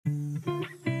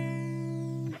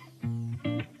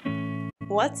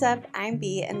What's up? I'm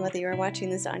B, and whether you are watching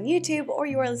this on YouTube or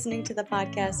you are listening to the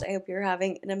podcast, I hope you're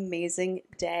having an amazing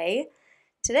day.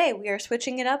 Today, we are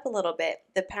switching it up a little bit.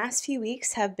 The past few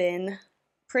weeks have been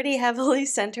pretty heavily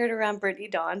centered around Brittany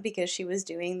Dawn because she was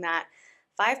doing that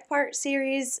 5-part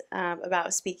series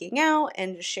about speaking out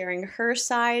and just sharing her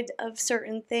side of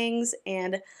certain things.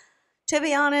 And to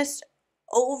be honest,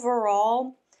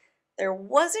 overall, there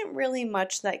wasn't really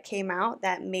much that came out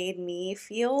that made me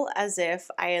feel as if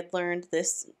I had learned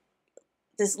this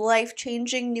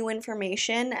life-changing new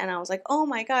information and I was like, oh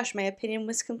my gosh, my opinion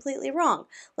was completely wrong.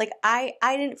 Like I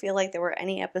didn't feel like there were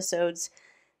any episodes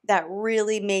that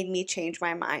really made me change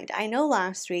my mind. I know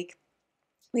last week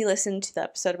we listened to the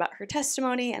episode about her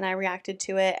testimony and I reacted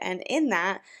to it, and in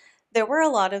that there were a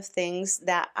lot of things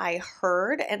that I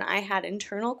heard and I had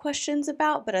internal questions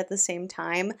about, but at the same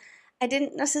time I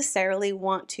didn't necessarily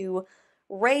want to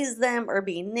raise them or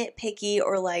be nitpicky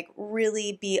or like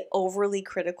really be overly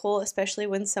critical, especially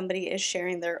when somebody is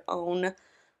sharing their own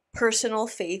personal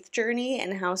faith journey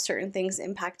and how certain things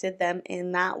impacted them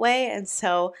in that way. And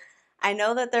so I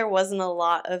know that there wasn't a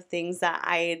lot of things that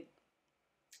I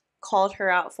called her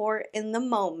out for in the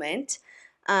moment,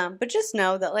 but just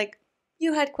know that like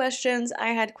you had questions, I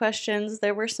had questions.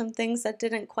 There were some things that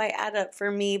didn't quite add up for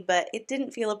me, but it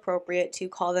didn't feel appropriate to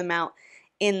call them out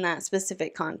in that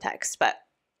specific context. But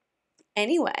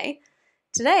anyway,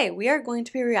 today we are going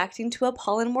to be reacting to a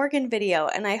Paul and Morgan video,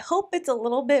 and I hope it's a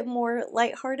little bit more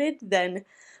lighthearted than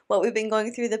what we've been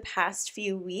going through the past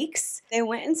few weeks. They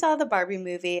went and saw the Barbie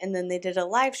movie, and then they did a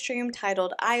live stream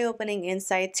titled Eye-Opening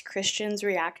Insights, Christians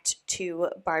React to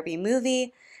Barbie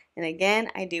Movie. And again,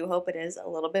 I do hope it is a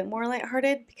little bit more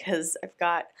lighthearted because I've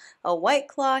got a White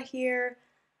Claw here.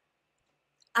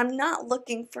 I'm not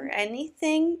looking for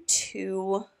anything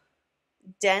too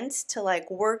dense to like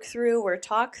work through or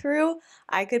talk through.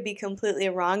 I could be completely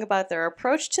wrong about their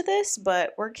approach to this,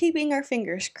 but we're keeping our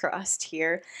fingers crossed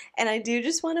here. And I do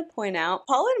just want to point out,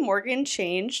 Paul and Morgan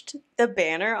changed the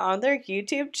banner on their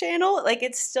YouTube channel. Like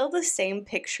it's still the same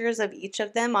pictures of each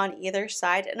of them on either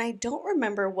side, and I don't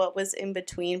remember what was in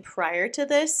between prior to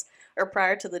this or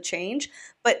prior to the change,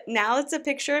 but now it's a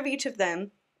picture of each of them.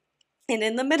 And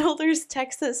in the middle, there's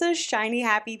text that says shiny,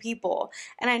 happy people.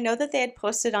 And I know that they had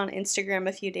posted on Instagram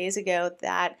a few days ago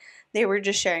that they were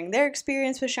just sharing their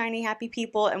experience with shiny, happy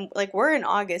people. And like we're in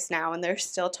August now and they're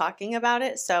still talking about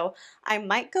it. So I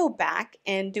might go back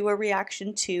and do a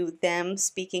reaction to them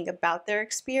speaking about their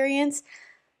experience.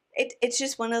 It's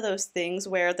just one of those things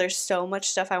where there's so much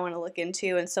stuff I want to look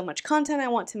into and so much content I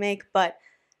want to make. But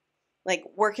like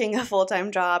working a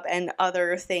full-time job and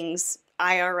other things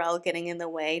IRL getting in the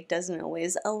way doesn't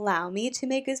always allow me to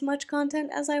make as much content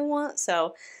as I want.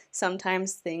 So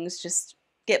sometimes things just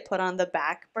get put on the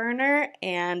back burner.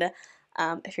 And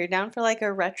if you're down for like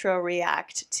a retro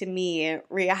react to me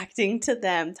reacting to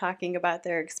them talking about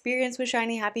their experience with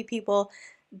shiny happy people,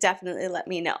 definitely let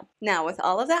me know. Now, with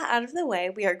all of that out of the way,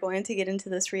 we are going to get into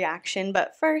this reaction,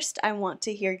 but first I want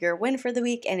to hear your win for the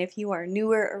week. And if you are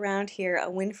newer around here, a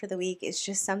win for the week is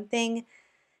just something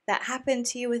that happened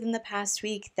to you within the past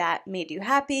week that made you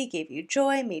happy, gave you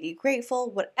joy, made you grateful,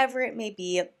 whatever it may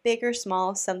be, big or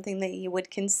small, something that you would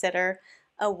consider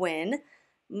a win.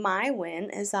 My win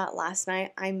is that last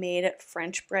night I made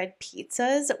French bread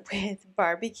pizzas with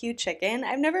barbecue chicken.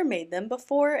 I've never made them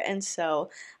before, and so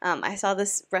I saw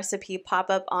this recipe pop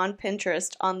up on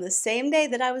Pinterest on the same day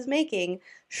that I was making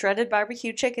shredded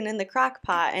barbecue chicken in the crock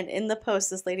pot, and in the post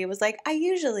this lady was like, I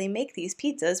usually make these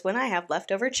pizzas when I have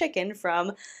leftover chicken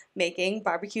from making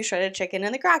barbecue shredded chicken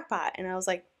in the crock pot, and I was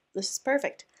like, this is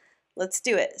perfect. Let's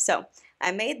do it. So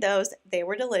I made those. They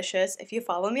were delicious. If you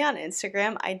follow me on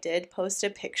Instagram, I did post a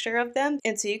picture of them.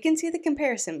 And so you can see the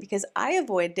comparison because I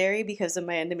avoid dairy because of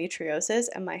my endometriosis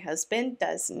and my husband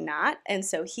does not. And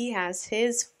so he has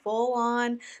his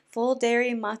full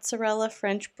dairy mozzarella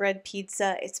French bread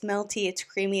pizza. It's melty, it's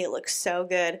creamy, it looks so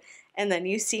good. And then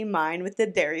you see mine with the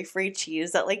dairy-free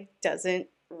cheese that like doesn't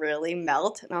really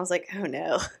melt. And I was like, oh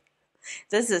no,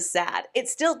 this is sad. It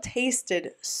still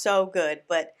tasted so good,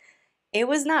 but it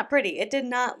was not pretty. It did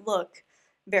not look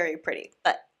very pretty.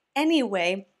 But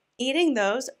anyway, eating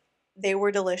those, they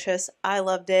were delicious. I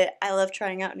loved it. I love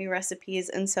trying out new recipes.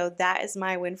 And so that is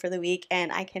my win for the week.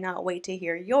 And I cannot wait to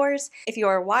hear yours. If you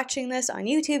are watching this on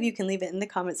YouTube, you can leave it in the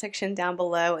comment section down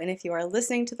below. And if you are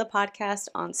listening to the podcast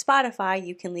on Spotify,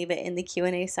 you can leave it in the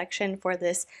Q&A section for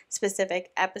this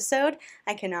specific episode.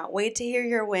 I cannot wait to hear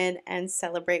your win and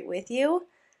celebrate with you.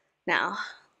 Now,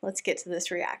 let's get to this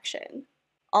reaction.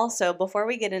 Also, before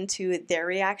we get into their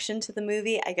reaction to the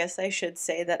movie, I guess I should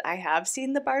say that I have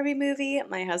seen the Barbie movie.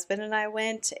 My husband and I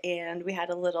went and we had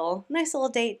a nice little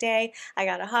date day. I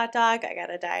got a hot dog, I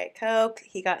got a Diet Coke,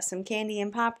 he got some candy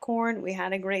and popcorn. We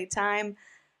had a great time.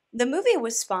 The movie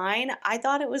was fine. I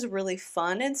thought it was really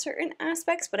fun in certain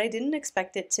aspects, but I didn't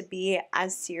expect it to be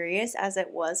as serious as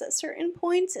it was at certain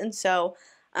points. And so,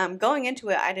 going into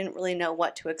it, I didn't really know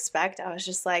what to expect. I was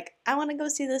just like, I want to go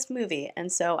see this movie.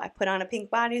 And so I put on a pink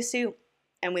bodysuit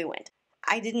and we went.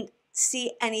 I didn't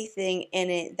see anything in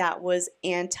it that was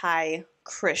anti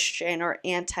Christian or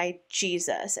anti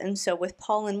Jesus. And so, with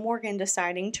Paul and Morgan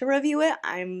deciding to review it,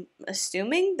 I'm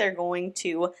assuming they're going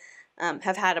to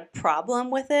have had a problem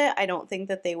with it. I don't think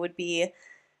that they would be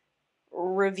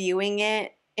reviewing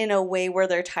it in a way where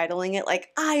they're titling it like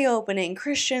eye-opening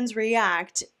Christians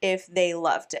react if they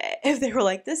loved it. If they were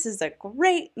like, this is a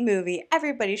great movie,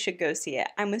 everybody should go see it.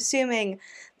 I'm assuming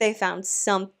they found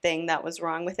something that was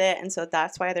wrong with it, and so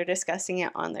that's why they're discussing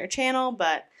it on their channel,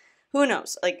 but who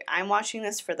knows? Like, I'm watching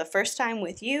this for the first time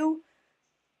with you.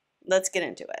 Let's get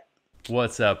into it.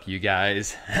 What's up, you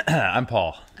guys? I'm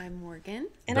Paul. I'm Morgan.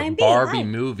 And the I'm Barbie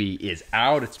movie is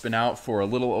out. It's been out for a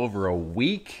little over a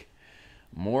week.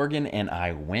 Morgan and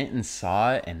I went and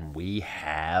saw it, and we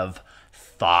have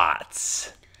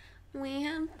thoughts. We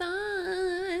have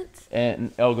thoughts.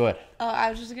 And go ahead. Oh, I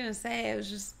was just gonna say it was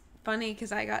just funny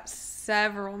because I got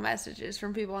several messages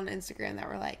from people on Instagram that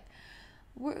were like,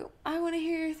 "I want to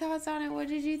hear your thoughts on it. What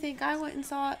did you think? I went and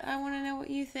saw it. I want to know what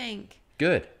you think."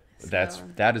 Good. So,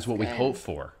 that is what we good. hope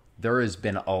for. There has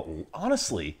been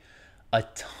honestly a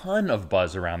ton of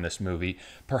buzz around this movie.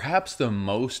 Perhaps the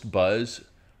most buzz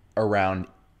around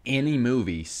any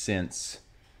movie since,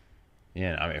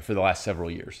 for the last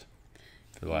several years.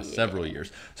 Several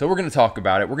years. So we're going to talk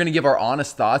about it. We're going to give our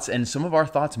honest thoughts, and some of our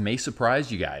thoughts may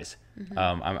surprise you guys. Mm-hmm.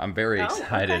 I'm very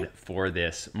excited for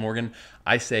this. Morgan,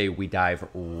 I say we dive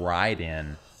right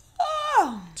in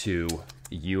to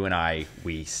you and I.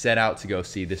 We set out to go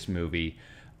see this movie.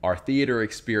 Our theater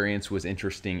experience was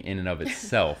interesting in and of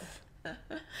itself.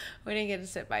 We didn't get to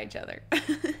sit by each other.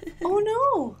 Oh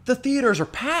no! The theaters are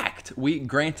packed. We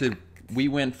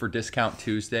went for Discount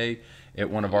Tuesday at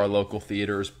one of our local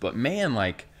theaters, but man,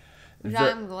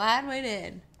 I'm glad we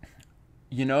did.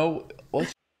 You know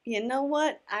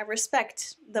what? I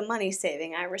respect the money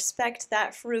saving. I respect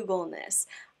that frugalness.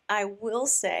 I will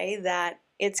say that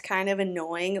it's kind of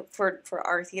annoying for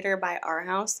our theater by our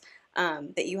house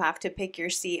that you have to pick your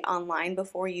seat online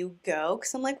before you go.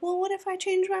 Because I'm like, well, what if I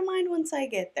change my mind once I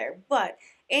get there? But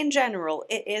in general,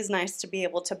 it is nice to be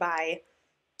able to buy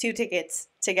 2 tickets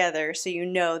together so you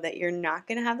know that you're not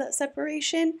going to have that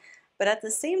separation. But at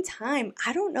the same time,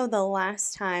 I don't know the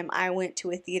last time I went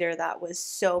to a theater that was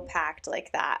so packed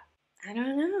like that. I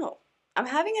don't know. I'm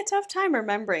having a tough time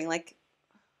remembering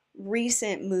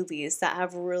recent movies that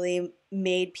have really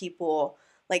made people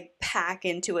pack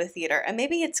into a theater. And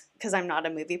maybe it's because I'm not a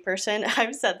movie person.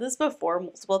 I've said this before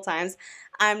multiple times.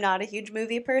 I'm not a huge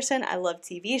movie person. I love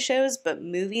TV shows, but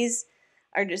movies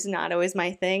are just not always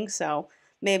my thing. So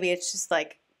maybe it's just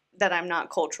that I'm not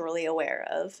culturally aware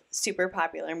of super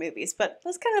popular movies. But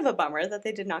that's kind of a bummer that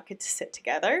they did not get to sit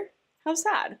together. How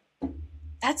sad.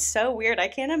 That's so weird. I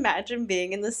can't imagine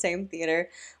being in the same theater,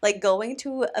 going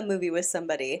to a movie with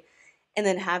somebody and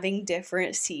then having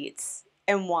different seats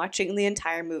and watching the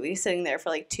entire movie sitting there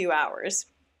for 2 hours.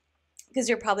 Because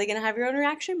you're probably going to have your own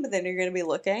reaction, but then you're going to be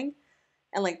looking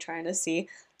and trying to see,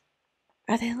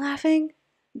 are they laughing?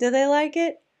 Do they like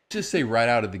it? Just say right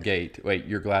out of the gate, wait,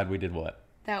 you're glad we did what?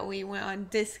 That we went on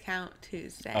Discount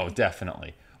Tuesday. Oh,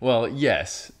 definitely. Well,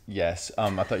 yes. I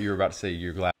thought you were about to say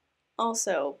you're glad.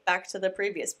 Also, back to the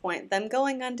previous point, them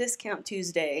going on Discount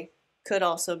Tuesday could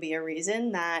also be a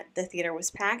reason that the theater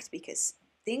was packed because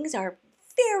things are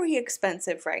very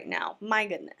expensive right now. My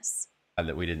goodness.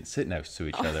 That we didn't sit next to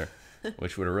each other,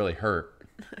 which would have really hurt.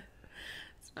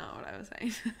 That's not what I was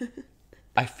saying.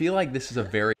 I feel like this is a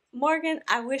very... Morgan,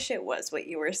 I wish it was what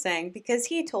you were saying because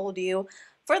he told you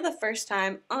for the first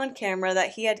time on camera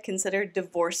that he had considered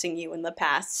divorcing you in the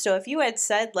past. So if you had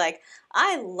said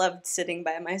I loved sitting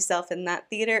by myself in that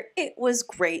theater, it was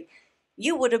great,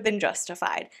 you would have been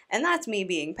justified. And that's me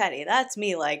being petty. That's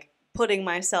me putting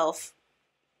myself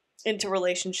into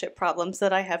relationship problems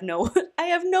that I have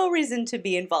no reason to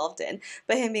be involved in.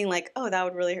 But him being oh, that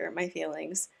would really hurt my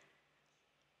feelings.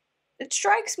 It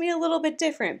strikes me a little bit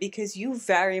different because you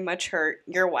very much hurt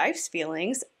your wife's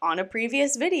feelings on a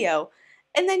previous video.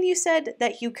 And then you said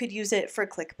that you could use it for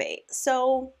clickbait.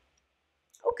 So,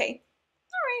 okay.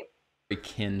 All right. A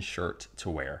kin shirt to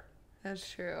wear.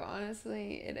 That's true.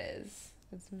 Honestly, it is.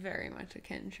 It's very much a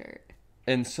Ken shirt.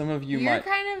 And some of you You're might...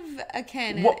 kind of a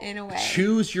Ken in a way.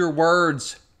 Choose your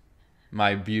words,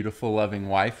 my beautiful, loving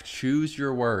wife. Choose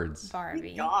your words.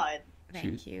 Barbie. God.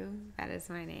 Thank you. That is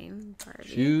my name, Barbie.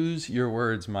 Choose your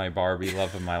words, my Barbie,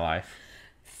 love of my life.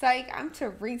 Psych, I'm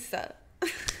Teresa.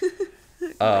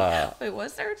 Wait,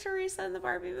 was there a Teresa in the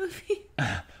Barbie movie?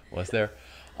 Was there?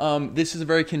 This is a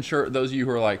very Ken shirt. Those of you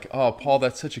who are like, oh, Paul,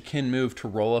 that's such a Ken move to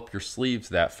roll up your sleeves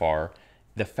that far.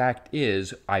 The fact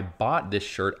is, I bought this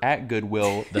shirt at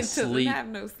Goodwill. The It doesn't have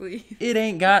no sleeves. It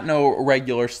ain't got no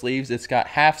regular sleeves. It's got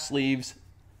half sleeves.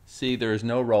 See, there's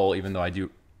no roll, even though I do...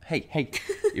 Hey,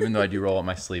 even though I do roll up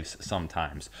my sleeves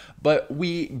sometimes. But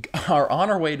we are on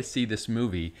our way to see this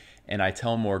movie, and I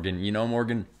tell Morgan, you know,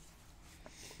 Morgan,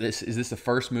 is this the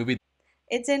first movie?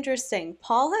 It's interesting.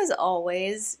 Paul has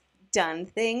always done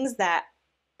things that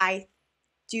I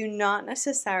do not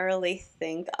necessarily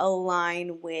think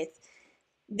align with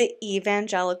the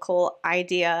evangelical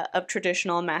idea of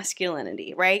traditional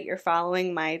masculinity, right? You're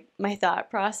following my thought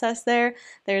process there.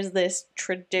 There's this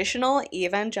traditional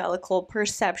evangelical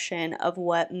perception of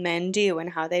what men do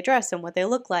and how they dress and what they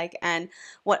look like and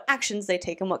what actions they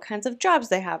take and what kinds of jobs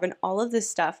they have and all of this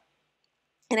stuff.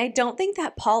 And I don't think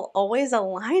that Paul always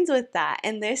aligns with that.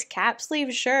 And this cap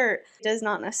sleeve shirt does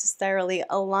not necessarily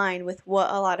align with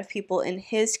what a lot of people in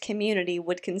his community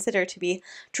would consider to be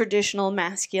traditional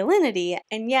masculinity.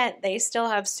 And yet they still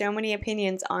have so many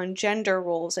opinions on gender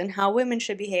roles and how women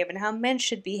should behave and how men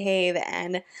should behave.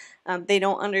 And they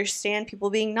don't understand people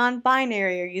being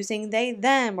non-binary or using they,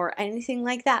 them or anything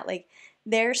like that. Like,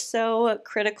 they're so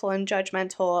critical and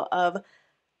judgmental of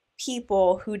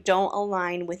people who don't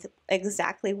align with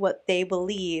exactly what they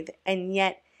believe, and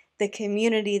yet the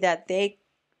community that they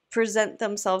present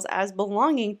themselves as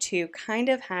belonging to kind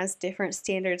of has different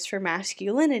standards for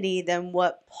masculinity than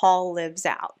what Paul lives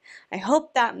out. I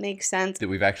hope that makes sense. That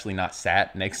we've actually not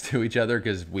sat next to each other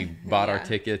because we bought our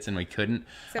tickets and we couldn't.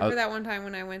 Except for that one time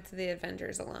when I went to the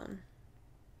Avengers alone.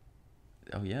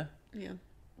 Oh, yeah? Yeah.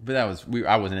 But that was...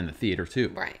 I wasn't in the theater, too.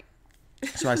 Right.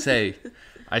 So I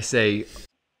say...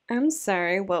 I'm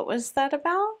sorry, what was that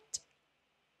about?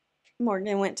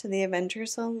 Morgan went to the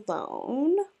Avengers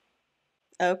alone.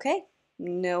 Okay,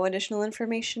 no additional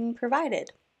information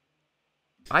provided.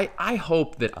 I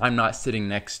hope that I'm not sitting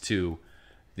next to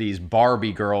these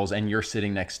Barbie girls and you're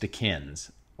sitting next to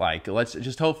Kens. Like, let's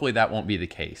just... hopefully that won't be the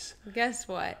case. Guess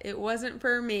what? It wasn't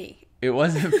for me. It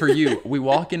wasn't for you. We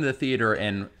walk into the theater,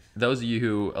 and those of you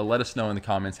who... let us know in the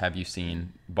comments, have you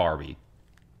seen Barbie?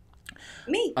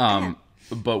 Me.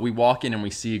 But we walk in and we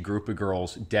see a group of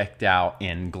girls decked out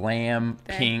in glam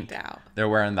pink. They're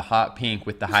wearing the hot pink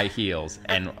with the high heels.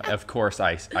 And, of course,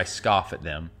 I scoff at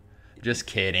them. Just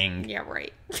kidding. Yeah,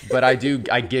 right. But I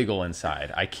giggle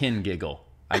inside. I Ken giggle.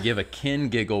 I give a Ken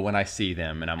giggle when I see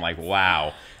them. And I'm like,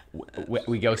 wow.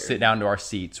 We go sit down to our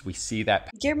seats. We see that.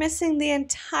 You're missing the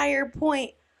entire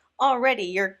point already.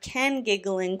 You're Ken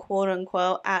giggling, quote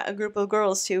unquote, at a group of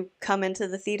girls who come into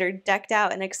the theater decked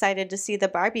out and excited to see the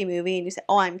Barbie movie, and you say,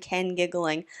 oh, I'm Ken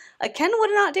giggling. A Ken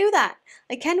would not do that.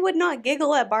 A Ken would not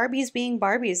giggle at Barbies being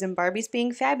Barbies and Barbies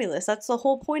being fabulous. That's the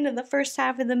whole point of the first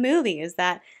half of the movie, is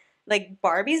that, like,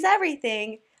 Barbie's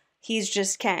everything. He's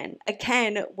just Ken. A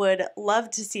Ken would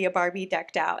love to see a Barbie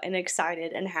decked out and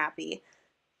excited and happy.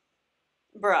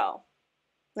 Bro.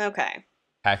 Okay.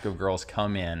 Pack of girls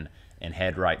come in and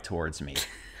head right towards me.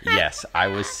 Yes, I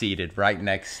was seated right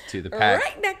next to the pack.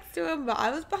 Right next to him, but I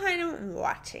was behind him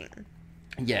watching.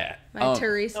 Yeah. My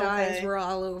Teresa eyes were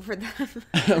all over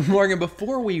them. Morgan,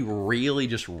 before we really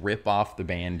just rip off the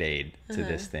Band-Aid to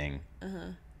this thing,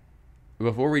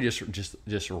 before we just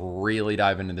really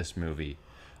dive into this movie,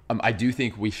 I do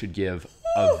think we should give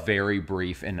a very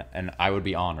brief, and I would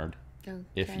be honored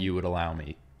if you would allow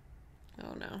me.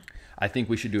 Oh, no. I think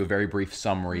we should do a very brief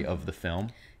summary of the film.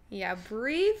 Yeah,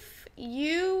 brief,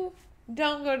 you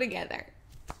don't go together.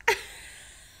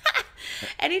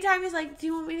 Anytime he's like, do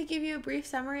you want me to give you a brief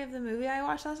summary of the movie I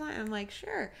watched last night? I'm like,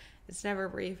 sure. It's never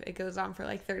brief. It goes on for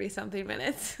like 30-something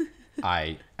minutes.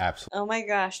 I absolutely... Oh my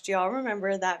gosh, do y'all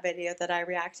remember that video that I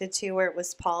reacted to where it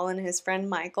was Paul and his friend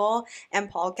Michael, and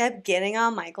Paul kept getting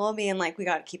on Michael being like, we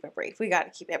gotta keep it brief, we gotta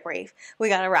keep it brief, we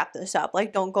gotta wrap this up,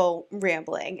 like, don't go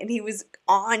rambling, and he was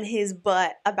on his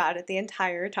butt about it the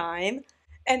entire time.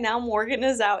 And now Morgan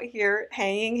is out here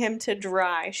hanging him to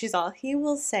dry. She's all, he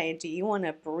will say, do you want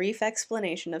a brief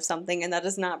explanation of something? And that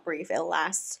is not brief. It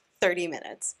lasts 30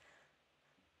 minutes.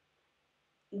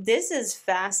 This is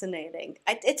fascinating.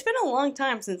 It's been a long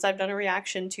time since I've done a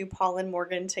reaction to Paul and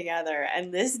Morgan together,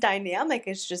 and this dynamic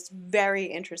is just very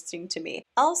interesting to me.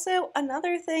 Also,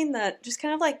 another thing that just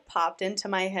kind of like popped into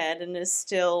my head and is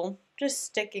still just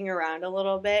sticking around a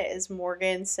little bit is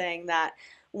Morgan saying that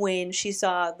when she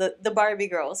saw the Barbie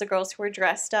girls, the girls who were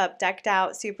dressed up, decked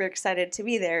out, super excited to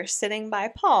be there, sitting by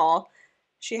Paul,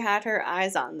 she had her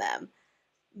eyes on them.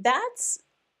 That's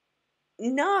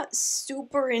not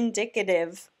super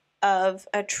indicative of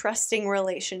a trusting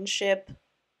relationship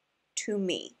to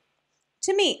me.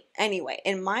 To me, anyway.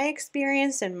 In my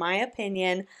experience, in my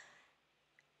opinion,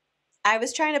 I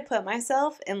was trying to put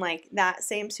myself in like that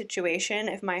same situation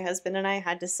if my husband and I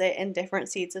had to sit in different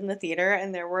seats in the theater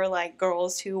and there were like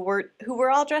girls who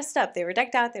were all dressed up. They were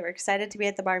decked out, they were excited to be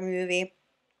at the Barbie movie,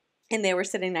 and they were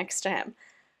sitting next to him.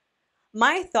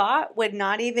 My thought would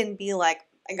not even be like,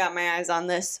 I got my eyes on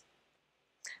this.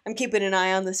 I'm keeping an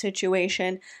eye on the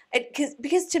situation.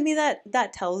 Because to me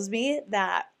that tells me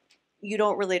that you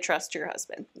don't really trust your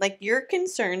husband. Like, you're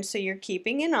concerned, so you're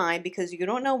keeping an eye because you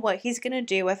don't know what he's going to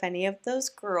do if any of those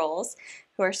girls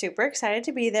who are super excited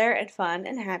to be there and fun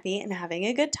and happy and having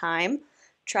a good time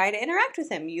try to interact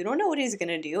with him. You don't know what he's going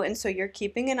to do, and so you're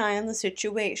keeping an eye on the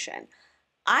situation.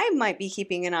 I might be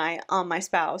keeping an eye on my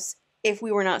spouse if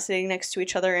we were not sitting next to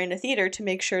each other in a theater to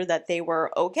make sure that they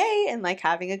were okay and like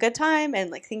having a good time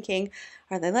and like thinking,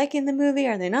 are they liking the movie?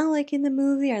 Are they not liking the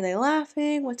movie? Are they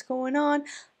laughing? What's going on?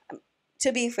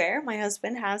 To be fair, my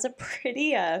husband has a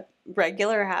pretty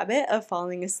regular habit of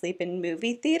falling asleep in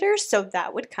movie theaters, so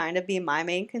that would kind of be my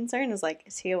main concern is like,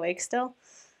 is he awake still?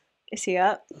 Is he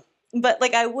up? But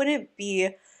like, I wouldn't be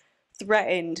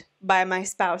threatened by my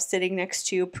spouse sitting next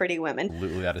to pretty women.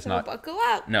 Absolutely, that is So not. buckle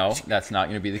up. No, that's not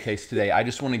going to be the case today. I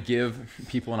just want to give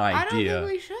people an I idea. don't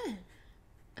think we should.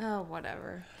 Oh,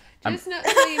 whatever. Just know,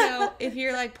 so you know, if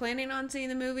you're like planning on seeing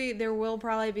the movie, there will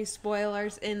probably be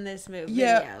spoilers in this movie.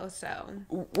 Yeah. So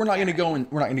We're not going to go.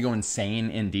 We're not going to go insane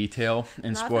in detail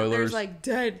in not that spoilers. there's like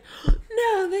dead.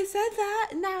 No, they said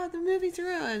that. Now the movie's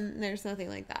ruined. There's nothing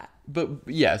like that. But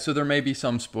yeah, so there may be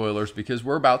some spoilers because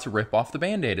we're about to rip off the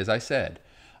Band-Aid, as I said.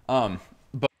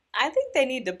 I think they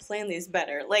need to plan these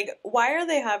better. Like, why are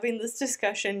they having this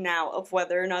discussion now of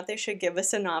whether or not they should give a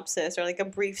synopsis or like a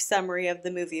brief summary of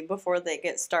the movie before they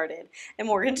get started? And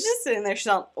Morgan's just sitting there, she's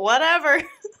like, whatever.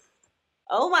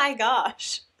 Oh my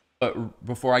gosh. But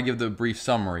before I give the brief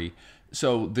summary,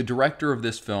 so the director of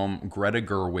this film, Greta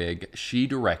Gerwig, she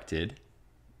directed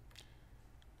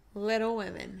Little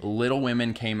Women. Little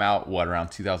Women. Came out, what, around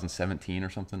 2017 or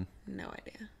something? No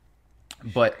idea.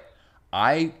 But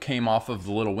I came off of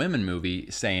the Little Women movie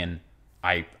saying,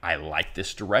 I like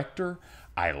this director.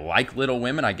 I like Little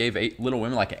Women. I gave Little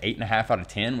Women like an 8.5 out of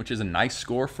 10, which is a nice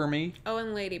score for me. Oh,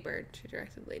 and Lady Bird. She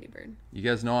directed Lady Bird. You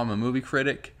guys know I'm a movie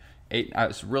critic.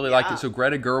 I really liked it. So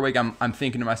Greta Gerwig, I'm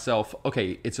thinking to myself,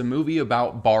 okay, it's a movie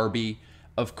about Barbie.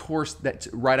 Of course, that's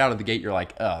right out of the gate. You're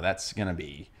like, oh, that's gonna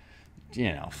be,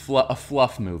 you know, a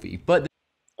fluff movie. But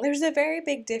There's a very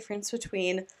big difference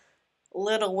between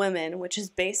Little Women, which is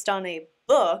based on a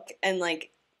book and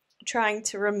like trying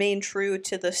to remain true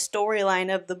to the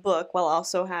storyline of the book while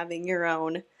also having your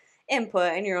own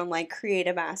input and your own like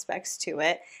creative aspects to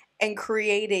it, and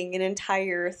creating an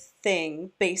entire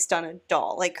thing based on a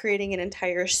doll, like creating an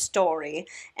entire story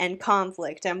and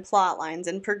conflict and plot lines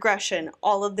and progression,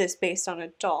 all of this based on a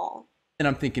doll. and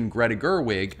I'm thinking Greta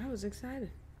Gerwig. I was excited.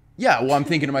 Yeah, well, I'm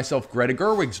thinking to myself, Greta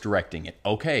Gerwig's directing it.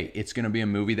 Okay, it's going to be a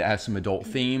movie that has some adult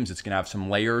themes. It's going to have some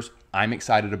layers. I'm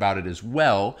excited about it as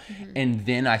well. Mm-hmm. And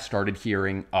then I started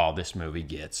hearing, oh, this movie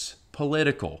gets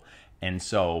political. And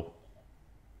so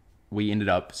we ended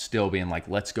up still being like,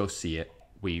 let's go see it.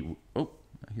 I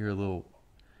hear a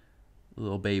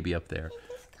little baby up there.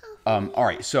 All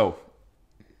right, so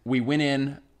we went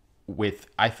in with,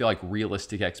 I feel like,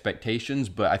 realistic expectations,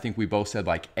 but I think we both said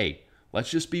like, hey, let's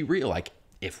just be real. Like,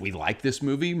 if we like this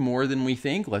movie more than we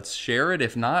think, let's share it.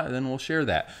 If not, then we'll share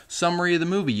that. Summary of the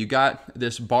movie. You got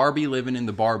this Barbie living in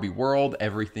the Barbie world.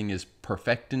 Everything is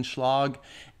perfect and schlag.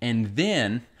 And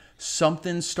then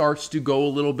something starts to go a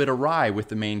little bit awry with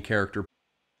the main character.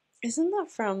 Isn't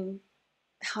that from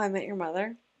How I Met Your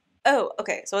Mother? Oh,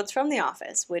 okay. So it's from The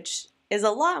Office, which is a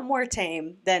lot more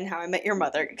tame than How I Met Your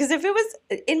Mother. Because if it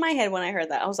was in my head when I heard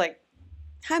that, I was like,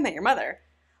 How I Met Your Mother.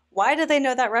 Why do they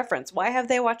know that reference? Why have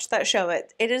they watched that show?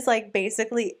 It is like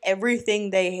basically everything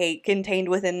they hate contained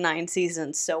within 9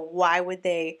 seasons. So why would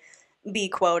they be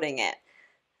quoting it?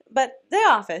 But The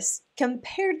Office,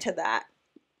 compared to that,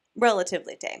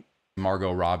 relatively tame.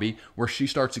 Margot Robbie, where she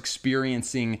starts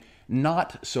experiencing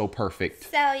not so perfect.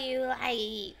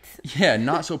 Cellulite. Yeah,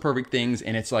 not so perfect things.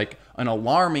 And it's like an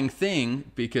alarming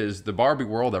thing because the Barbie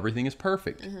world, everything is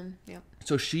perfect. Mm-hmm, yep.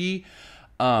 So she,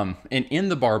 and in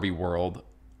the Barbie world,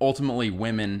 ultimately,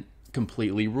 women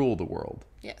completely rule the world.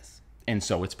 Yes. And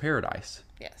so it's paradise.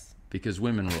 Yes. Because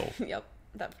women rule. Yep.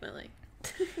 definitely.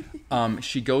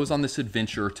 She goes on this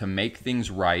adventure to make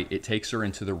things right. It takes her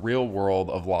into the real world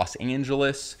of Los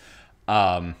Angeles.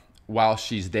 While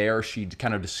she's there, she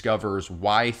kind of discovers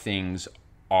why things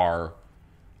are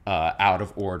out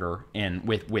of order, and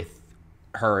with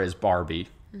her as Barbie,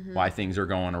 why things are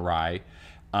going awry.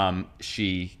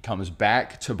 She comes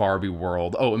back to Barbie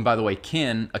world. Oh, and by the way,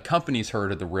 Ken accompanies her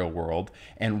to the real world.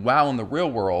 And while in the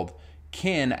real world,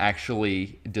 Ken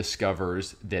actually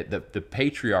discovers that the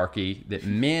patriarchy, that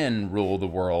men rule the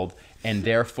world, and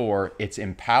therefore it's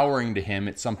empowering to him.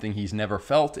 It's something he's never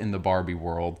felt in the Barbie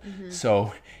world.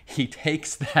 So he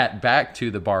takes that back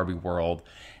to the Barbie world,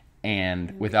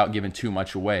 and without giving too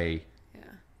much away,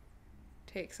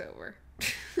 Takes over.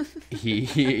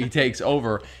 he takes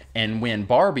over. And when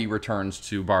Barbie returns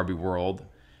to Barbie world,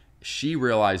 she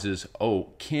realizes, oh,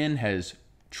 Ken has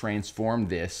transformed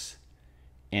this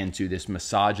into this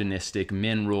misogynistic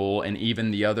men rule, and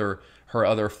even her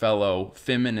other fellow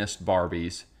feminist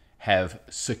Barbies have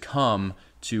succumbed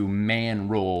to man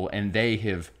rule, and they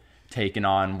have taken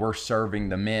on, we're serving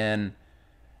the men,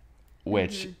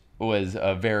 which was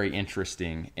very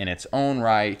interesting in its own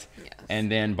right. Yes. And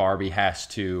then Barbie has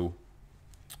to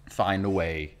find a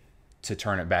way to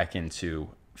turn it back into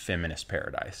feminist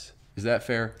paradise. Is that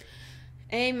fair?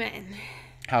 Amen.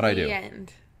 How'd I do? The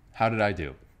end. How did I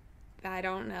do? I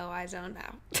don't know. I zoned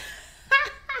out.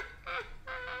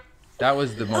 That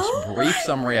was the most brief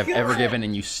summary I've ever given,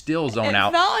 and you still zone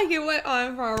out. It felt like it went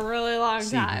on for a really long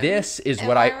See, time. this is Am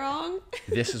what I wrong?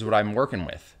 This is what I'm working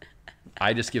with.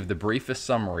 I just give the briefest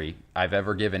summary I've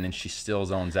ever given, and she still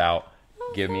zones out.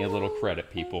 Give me a little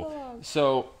credit, people.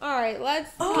 So, all right,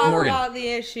 let's talk Morgan, about the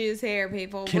issues here,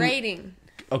 people. Rating.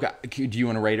 Okay, do you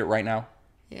want to rate it right now?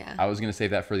 Yeah. I was going to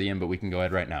save that for the end, but we can go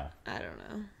ahead right now. I don't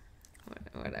know.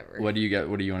 Whatever. What do you get?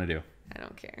 What do you want to do? I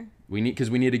don't care. We need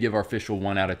to give our official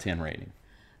 1 out of 10 rating.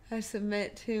 I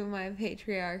submit to my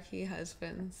patriarchy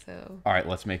husband, so. All right,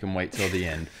 let's make him wait till the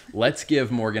end. Let's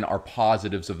give Morgan our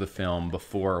positives of the film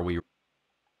before we.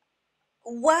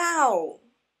 Wow.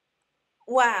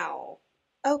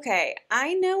 Okay,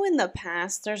 I know in the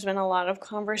past there's been a lot of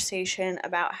conversation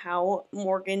about how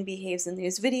Morgan behaves in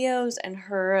these videos and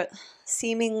her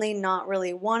seemingly not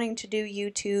really wanting to do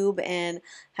YouTube, and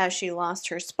has she lost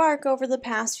her spark over the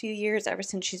past few years ever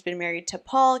since she's been married to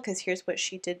Paul, because here's what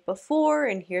she did before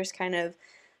and here's kind of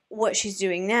what she's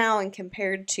doing now, and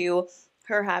compared to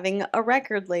her having a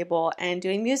record label and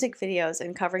doing music videos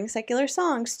and covering secular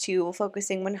songs to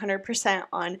focusing 100%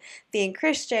 on being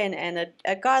Christian and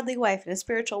a godly wife and a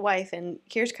spiritual wife, and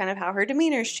here's kind of how her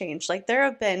demeanor's changed. Like, there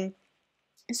have been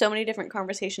so many different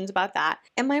conversations about that,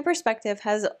 and my perspective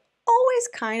has always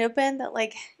kind of been that,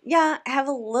 like, yeah, I have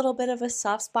a little bit of a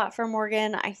soft spot for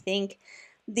Morgan. I think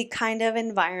the kind of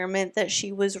environment that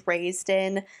she was raised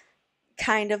in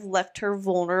kind of left her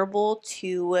vulnerable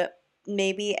to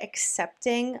maybe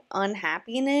accepting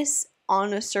unhappiness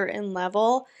on a certain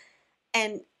level,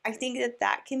 and I think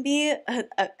that can be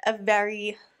a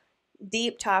very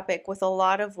deep topic with a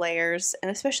lot of layers, and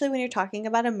especially when you're talking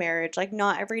about a marriage. Like,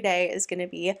 not every day is going to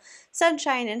be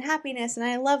sunshine and happiness, and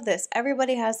I love this.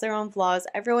 Everybody has their own flaws,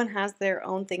 everyone has their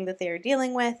own thing that they are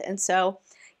dealing with, and so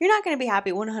you're not going to be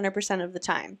happy 100% of the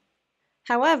time.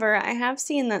 However, I have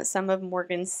seen that some of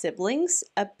Morgan's siblings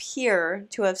appear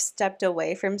to have stepped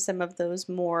away from some of those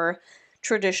more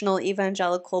traditional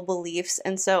evangelical beliefs.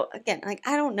 And so, again, like,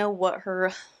 I don't know what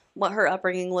her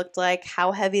upbringing looked like,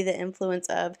 how heavy the influence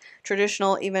of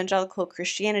traditional evangelical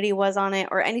Christianity was on it,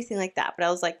 or anything like that. But I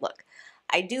was like, look,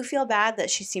 I do feel bad that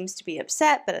she seems to be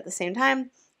upset, but at the same time,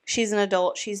 she's an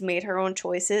adult, she's made her own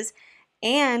choices.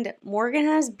 And Morgan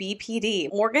has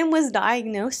BPD. Morgan was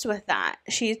diagnosed with that.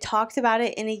 She talked about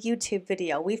it in a YouTube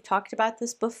video. We've talked about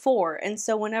this before. And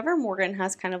so whenever Morgan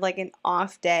has kind of like an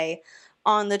off day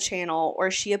on the channel, or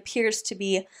she appears to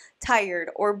be tired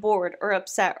or bored or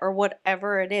upset or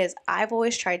whatever it is, I've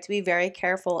always tried to be very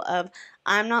careful of,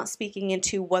 I'm not speaking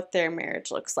into what their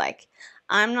marriage looks like.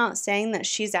 I'm not saying that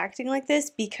she's acting like this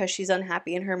because she's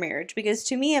unhappy in her marriage, because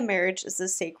to me, a marriage is a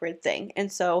sacred thing.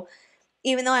 And so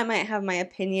even though I might have my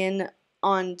opinion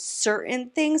on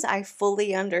certain things, I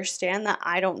fully understand that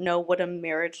I don't know what a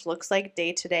marriage looks like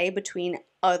day to day between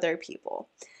other people,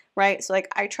 right? So,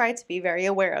 like, I try to be very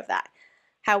aware of that.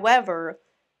 However,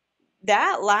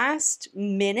 that last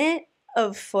minute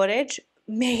of footage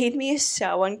made me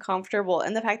so uncomfortable,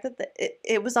 and the fact that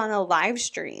it was on a live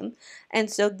stream, and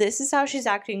so this is how she's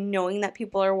acting, knowing that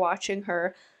people are watching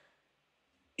her.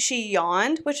 She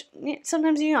yawned, which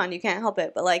sometimes you yawn, you can't help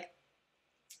it, but like,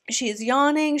 she's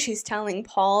yawning. She's telling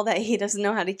Paul that he doesn't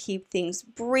know how to keep things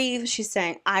brief. She's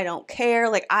saying, I don't care.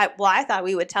 Like, I thought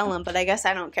we would tell him, but I guess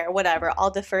I don't care. Whatever.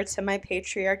 I'll defer to my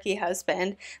patriarchy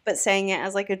husband. But saying it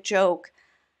as like a joke.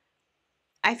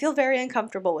 I feel very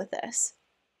uncomfortable with this.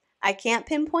 I can't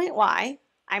pinpoint why.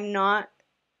 I'm not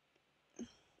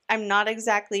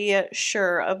exactly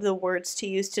sure of the words to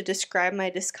use to describe my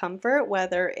discomfort,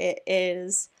 whether it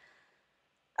is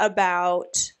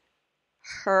about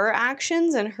her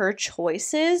actions and her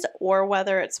choices, or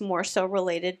whether it's more so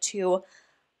related to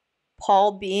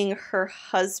Paul being her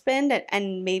husband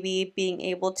and maybe being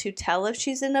able to tell if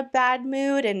she's in a bad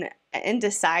mood and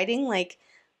deciding, like,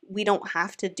 we don't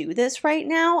have to do this right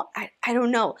now. I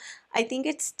don't know. I think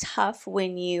it's tough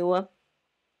when you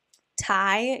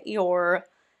tie your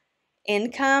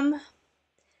income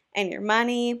and your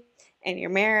money and your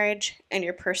marriage and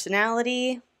your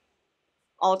personality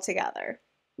all together.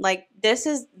 Like, this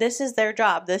is their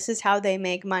job. This is how they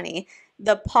make money.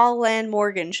 The Paul and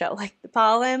Morgan show, like the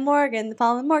Paul and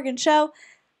Morgan show,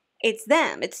 it's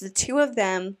them. It's the two of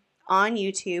them on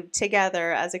YouTube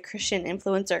together as a Christian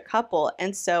influencer couple.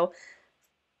 And so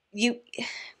you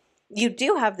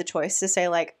do have the choice to say,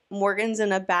 like, Morgan's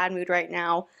in a bad mood right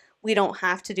now. We don't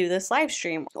have to do this live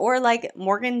stream. Or, like,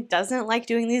 Morgan doesn't like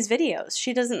doing these videos.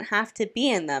 She doesn't have to be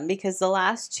in them because the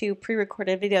last 2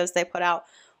 pre-recorded videos they put out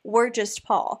were just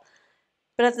Paul.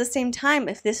 But at the same time,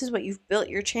 if this is what you've built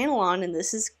your channel on and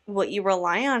this is what you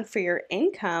rely on for your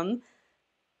income,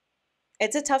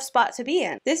 it's a tough spot to be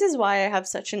in. This is why I have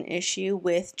such an issue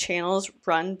with channels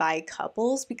run by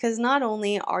couples, because not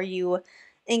only are you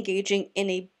engaging in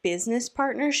a business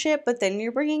partnership, but then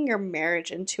you're bringing your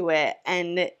marriage into it,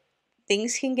 and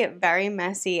things can get very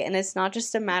messy. And it's not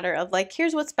just a matter of, like,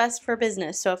 here's what's best for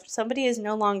business. So if somebody is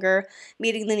no longer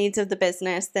meeting the needs of the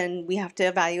business, then we have to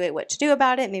evaluate what to do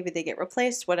about it. Maybe they get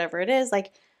replaced, whatever it is.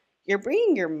 Like, you're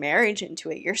bringing your marriage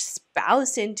into it, your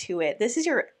spouse into it. This is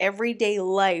your everyday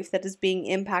life that is being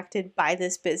impacted by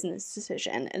this business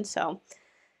decision. And so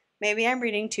maybe I'm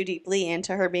reading too deeply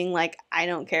into her being like, I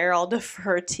don't care, I'll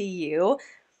defer to you.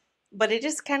 But it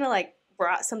just kind of, like,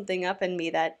 brought something up in me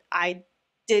that I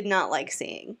did not like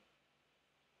seeing.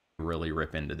 Really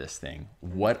rip into this thing.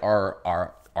 What are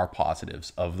our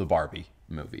positives of the Barbie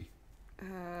movie?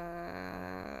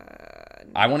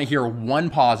 I want to hear one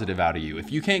positive out of you.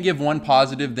 If you can't give one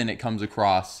positive, then it comes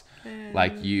across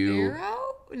like you...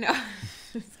 0? No,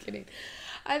 just kidding.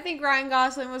 I think Ryan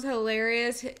Gosling was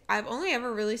hilarious. I've only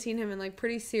ever really seen him in, like,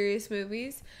 pretty serious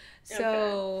movies.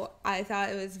 So okay. I thought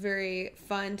it was very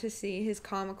fun to see his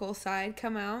comical side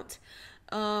come out.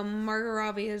 Margot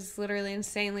Robbie is literally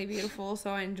insanely beautiful,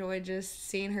 so I enjoyed just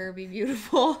seeing her be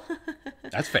beautiful.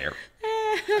 That's fair.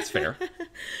 That's fair.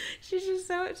 She's just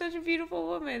such a beautiful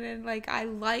woman, and, like, I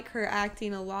like her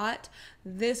acting a lot.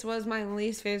 This was my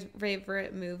least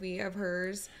favorite movie of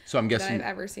hers. So I'm guessing that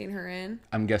I've ever seen her in.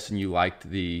 I'm guessing you liked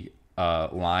the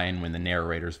line when the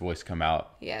narrator's voice come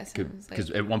out. Yes,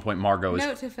 because at one point Margot is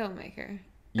note to filmmaker.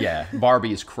 Yeah,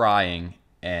 Barbie is crying,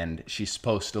 and she's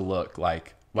supposed to look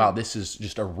like, wow, this is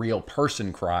just a real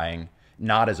person crying,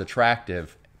 not as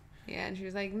attractive. Yeah, and she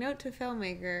was like, note to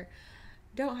filmmaker,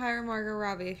 don't hire Margot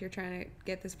Robbie if you're trying to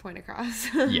get this point across.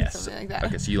 Yes. Something like that.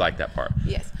 Okay, so you like that part.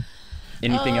 Yes.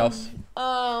 Anything else?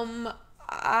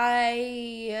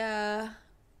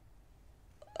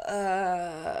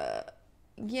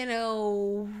 You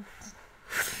know...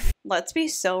 Let's be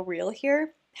so real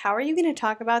here. How are you going to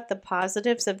talk about the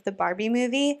positives of the Barbie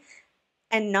movie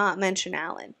and not mention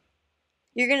Alan?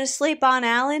 You're going to sleep on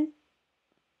Alan?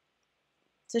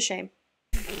 It's a shame.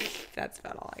 That's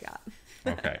about all I got.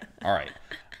 Okay. All right.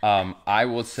 I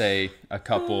will say a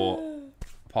couple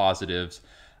positives.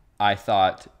 I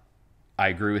thought, I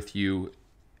agree with you,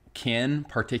 Ken,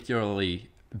 particularly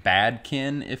bad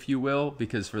Ken, if you will,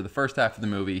 because for the first half of the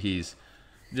movie, he's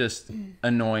just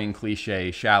annoying,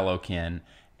 cliche, shallow Ken.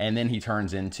 And then he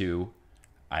turns into,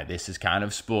 this is kind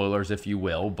of spoilers, if you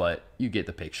will, but you get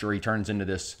the picture. He turns into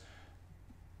this,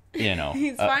 you know.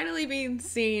 He's finally being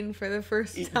seen for the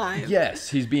first time. Yes,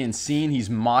 he's being seen. He's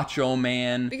macho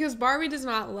man. Because Barbie does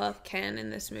not love Ken in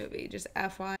this movie, just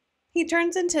FYI. He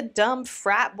turns into dumb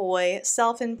frat boy,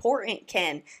 self-important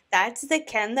Ken. That's the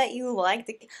Ken that you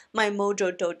like, my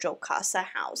Mojo Dojo Casa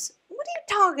house. What are you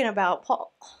talking about,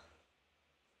 Paul?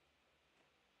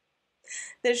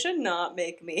 This should not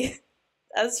make me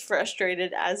as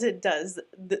frustrated as it does.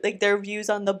 Like, their views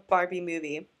on the Barbie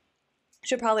movie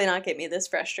should probably not get me this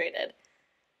frustrated.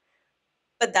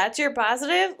 But that's your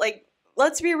positive? Like,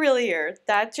 let's be real here.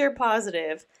 That's your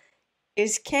positive.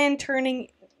 Is Ken turning...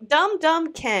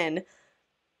 Dumb Ken.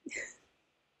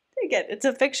 Again, it's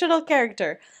a fictional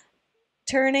character.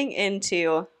 turning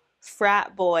into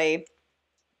frat boy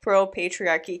pro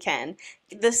patriarchy Ken.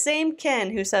 The same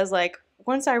Ken who says, like,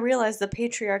 once I realized the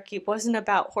patriarchy wasn't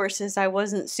about horses, I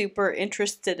wasn't super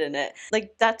interested in it.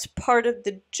 Like, that's part of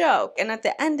the joke. And at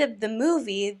the end of the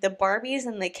movie, the Barbies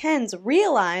and the Kens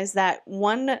realize that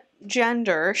one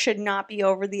gender should not be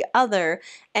over the other.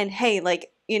 And hey,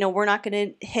 like, you know, we're not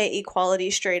going to hit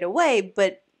equality straight away,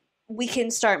 but we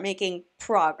can start making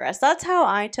progress. That's how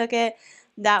I took it.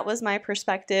 That was my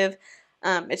perspective.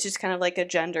 It's just kind of like a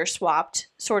gender swapped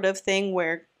sort of thing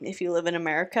where if you live in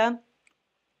America,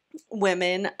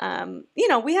 women, you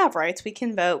know, we have rights. We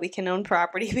can vote, we can own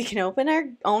property, we can open our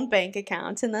own bank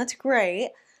accounts, and that's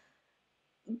great.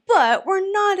 But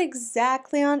we're not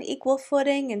exactly on equal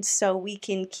footing, and so we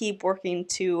can keep working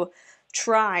to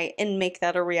try and make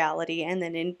that a reality. And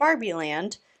then in Barbie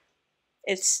Land,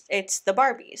 it's the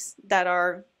Barbies that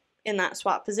are in that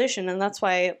swap position, and that's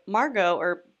why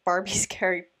Margot's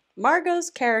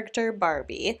character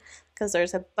Barbie, because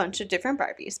there's a bunch of different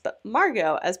Barbies, but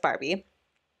Margot as Barbie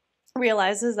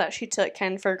realizes that she took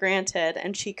Ken for granted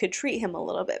and she could treat him a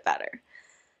little bit better.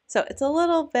 So it's a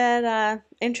little bit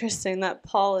interesting that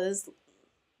Paul is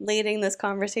leading this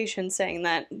conversation saying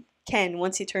that Ken,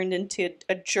 once he turned into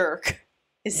a jerk,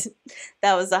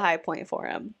 that was the high point for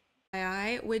him.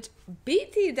 Which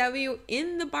BTW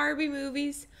in the Barbie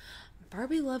movies,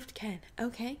 Barbie loved Ken,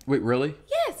 okay? Wait, really?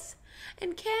 Yes.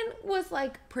 And Ken was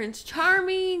like Prince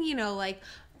Charming, you know, like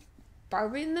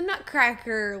Barbie and the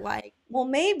Nutcracker, like. Well,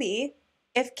 maybe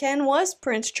if Ken was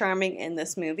Prince Charming in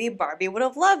this movie, Barbie would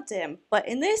have loved him. But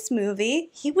in this movie,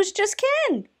 he was just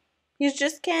Ken. He's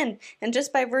just Ken. And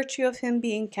just by virtue of him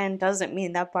being Ken doesn't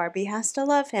mean that Barbie has to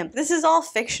love him. This is all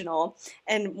fictional.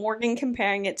 And Morgan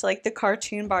comparing it to like the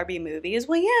cartoon Barbie movies.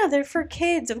 Well, yeah, they're for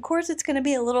kids. Of course, it's going to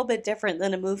be a little bit different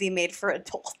than a movie made for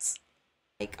adults.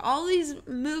 Like all these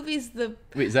movies,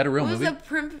 Wait, is that a real movie? Was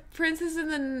the Princess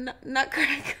and the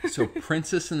Nutcracker? So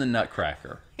Princess and the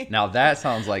Nutcracker. Now that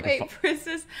sounds like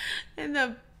Princess and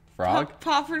the Frog?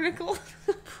 Pumpernickel.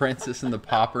 Princess and the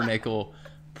Pumpernickel.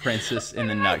 Princess and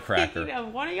the Nutcracker.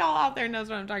 One of y'all out there knows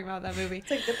what I'm talking about, that movie.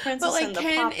 It's like the Princess and the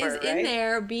Ken Pauper, is in right?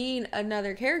 there being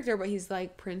another character, but he's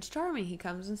like Prince Charming. He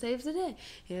comes and saves the day.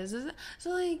 He does this. So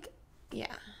like,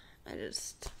 yeah,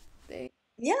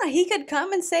 Yeah, he could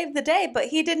come and save the day, but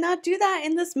he did not do that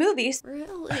in this movie.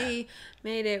 Really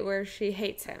made it where she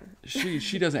hates him.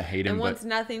 She doesn't hate him, and wants but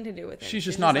nothing to do with him. she's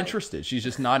just not interested. She's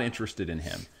just not interested in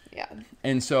him. Yeah.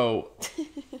 And so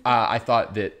I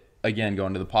thought that, again,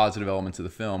 going to the positive elements of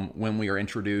the film, when we are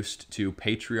introduced to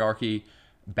patriarchy,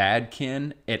 bad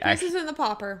Ken, Princess and the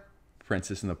Pauper.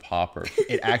 Princess and the Pauper.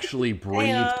 It actually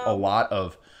breathed a lot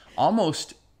of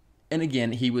almost, and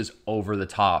again, he was over the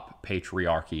top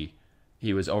patriarchy.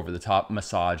 He was over the top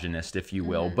misogynist, if you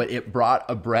will. Mm-hmm. But it brought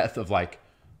a breath of like,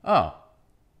 oh,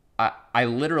 I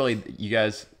literally, you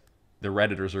guys, the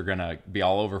Redditors are going to be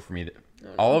all over me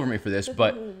for this.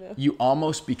 But you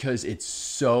almost, because it's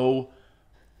so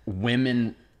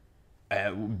women,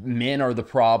 men are the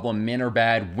problem, men are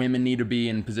bad, women need to be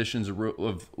in positions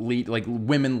of lead, like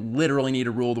women literally need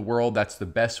to rule the world. That's the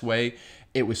best way.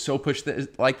 It was so pushed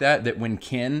like that when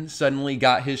Ken suddenly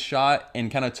got his shot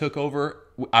and kind of took over,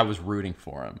 I was rooting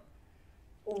for him.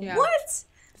 Yeah. What?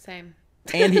 Same.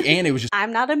 And it was just.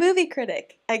 I'm not a movie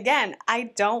critic. Again,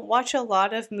 I don't watch a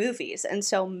lot of movies, and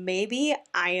so maybe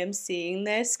I am seeing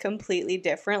this completely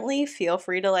differently. Feel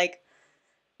free to like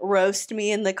roast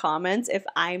me in the comments if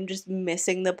I'm just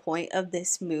missing the point of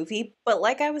this movie. But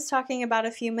like I was talking about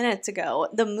a few minutes ago,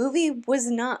 the movie was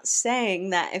not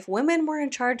saying that if women were in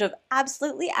charge of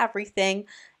absolutely everything,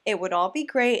 it would all be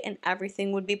great and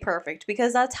everything would be perfect,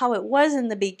 because that's how it was in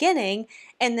the beginning.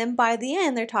 And then by the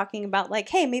end, they're talking about like,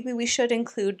 hey, maybe we should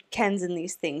include Kens in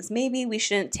these things. Maybe we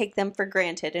shouldn't take them for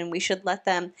granted and we should let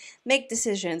them make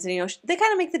decisions. And, you know, they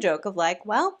kind of make the joke of like,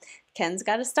 well, Ken's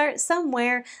got to start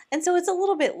somewhere. And so it's a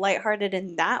little bit lighthearted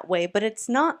in that way, but it's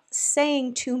not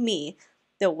saying to me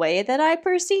the way that I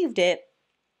perceived it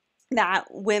that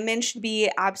women should be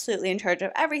absolutely in charge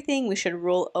of everything. We should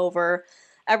rule over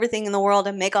everything in the world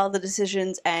and make all the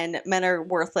decisions, and men are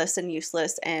worthless and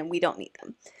useless and we don't need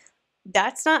them.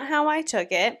 That's not how I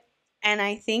took it. And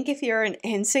I think if you're an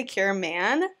insecure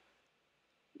man,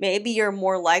 maybe you're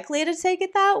more likely to take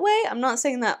it that way. I'm not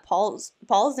saying that Paul's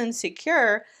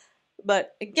insecure,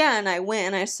 but again, I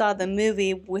went and I saw the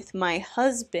movie with my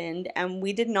husband and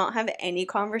we did not have any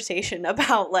conversation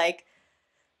about like,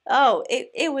 oh,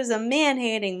 it was a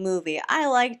man-hating movie. I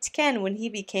liked Ken when he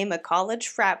became a college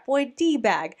frat boy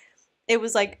D-bag. It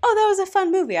was like, oh, that was a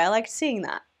fun movie. I liked seeing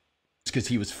that. It's because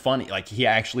he was funny. Like, he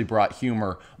actually brought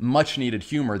humor, much-needed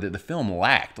humor that the film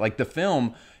lacked. Like, the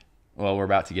film, Well, we're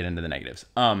about to get into the negatives.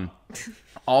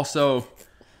 Also,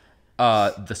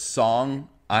 the song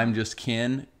 "I'm Just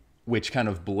Ken," which kind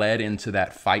of bled into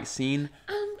that fight scene.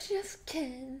 I'm just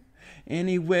Ken.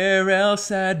 Anywhere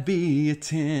else I'd be a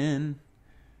 10.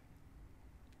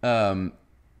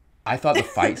 I thought the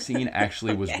fight scene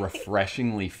actually was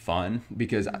refreshingly fun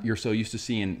because you're so used to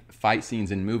seeing fight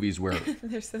scenes in movies where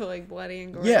They're so like bloody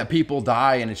and gory. yeah, people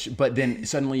die and but then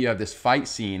suddenly you have this fight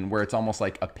scene where it's almost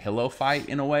like a pillow fight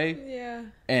in a way. Yeah.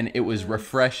 And it was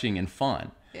refreshing and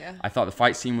fun. Yeah. I thought the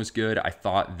fight scene was good. I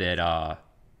thought that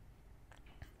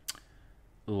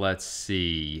let's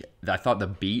see. I thought the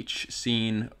beach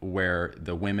scene where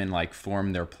the women like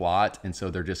form their plot and so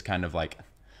they're just kind of like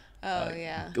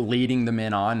leading the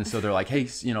men on, and so they're like, hey,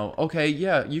 okay,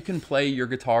 yeah, you can play your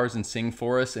guitars and sing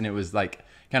for us, and it was like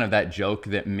kind of that joke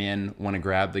that men want to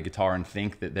grab the guitar and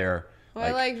think that they're well,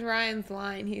 I liked Ryan's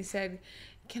line. He said,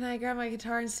 can I grab my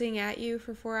guitar and sing at you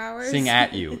for 4 hours? Sing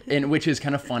at you. And which is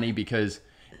kind of funny because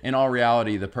in all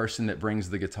reality, the person that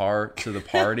brings the guitar to the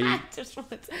party just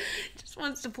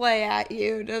wants to play at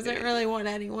you, doesn't really want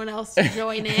anyone else to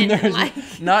join in. And like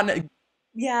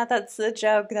Yeah, that's the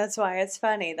joke. That's why it's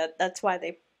funny. That's why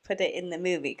they put it in the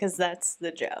movie, because that's the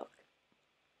joke.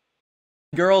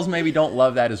 Girls maybe don't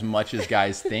love that as much as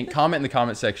guys think. Comment in the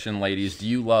comment section, ladies. Do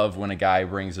you love when a guy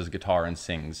brings his guitar and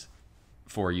sings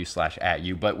for you / at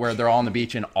you? But where they're all on the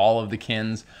beach and all of the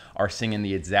Kens are singing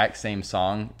the exact same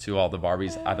song to all the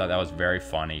Barbies. I thought that was very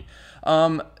funny.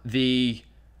 The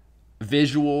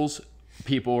visuals,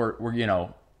 people were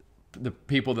the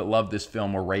people that love this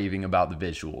film were raving about the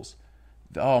visuals.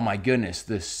 Oh my goodness,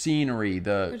 the scenery,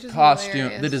 the costume,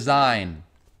 hilarious. The design.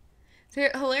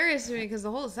 It's hilarious to me because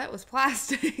the whole set was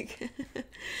plastic.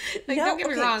 Like, No, don't get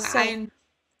me okay, wrong.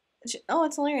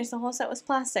 It's hilarious. The whole set was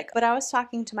plastic. But I was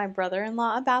talking to my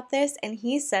brother-in-law about this, and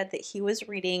he said that he was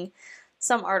reading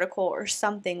some article or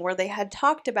something where they had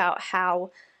talked about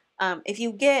how if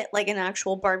you get like an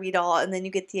actual Barbie doll and then you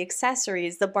get the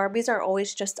accessories, the Barbies are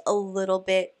always just a little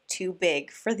bit too big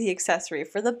for the accessory,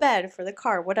 for the bed, for the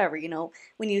car, whatever.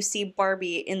 When you see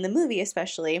Barbie in the movie,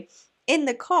 especially in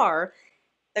the car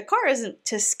isn't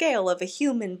to scale of a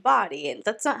human body, and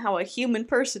that's not how a human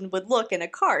person would look in a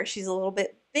car. She's a little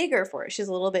bit bigger for it. She's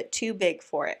a little bit too big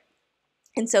for it.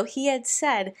 And so he had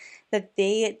said that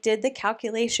they did the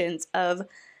calculations of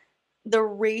the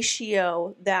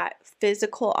ratio that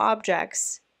physical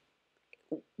objects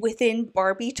within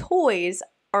Barbie toys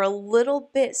are a little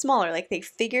bit smaller. Like, they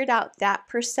figured out that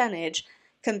percentage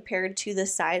compared to the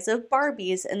size of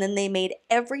Barbies, and then they made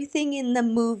everything in the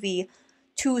movie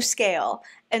to scale.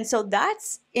 And so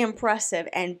that's impressive,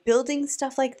 and building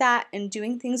stuff like that and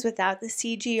doing things without the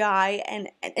CGI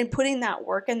and putting that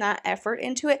work and that effort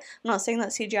into it. I'm not saying that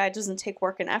CGI doesn't take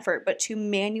work and effort, but to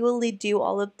manually do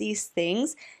all of these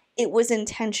things, it was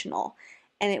intentional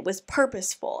and it was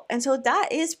purposeful. And so that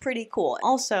is pretty cool.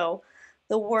 Also,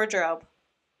 the wardrobe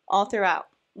all throughout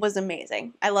was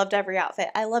amazing. I loved every outfit.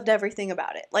 I loved everything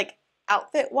about it. Like,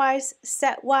 outfit-wise,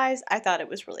 set-wise, I thought it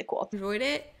was really cool. Enjoyed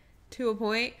it to a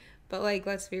point, but like,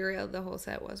 let's be real, the whole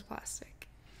set was plastic.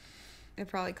 It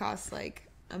probably cost like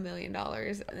 $1 million,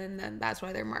 and then that's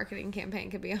why their marketing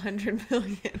campaign could be $100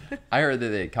 million. I heard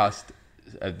that it cost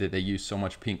that they used so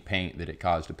much pink paint that it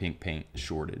caused a pink paint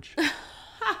shortage.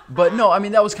 But no, I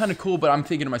mean, that was kind of cool, but I'm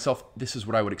thinking to myself, this is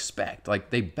what I would expect. Like,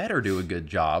 they better do a good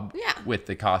job with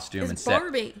the costume and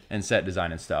set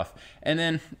design and stuff. And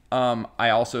then I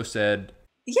also said,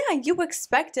 yeah, you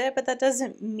expect it, but that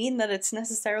doesn't mean that it's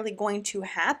necessarily going to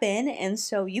happen. And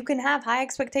so you can have high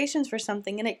expectations for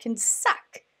something and it can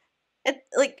suck.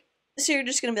 So you're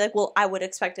just going to be like, well, I would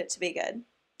expect it to be good,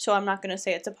 so I'm not going to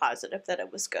say it's a positive that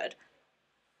it was good.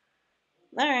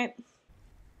 All right.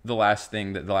 The last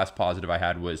positive I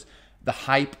had was the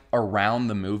hype around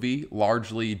the movie,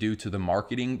 largely due to the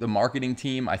marketing. The marketing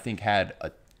team, I think,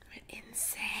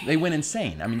 they went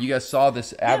insane. I mean, you guys saw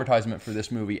this advertisement for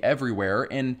this movie everywhere,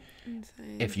 and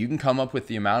if you can come up with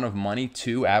the amount of money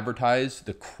to advertise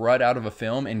the crud out of a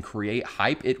film and create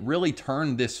hype, it really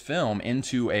turned this film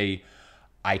into a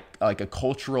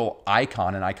cultural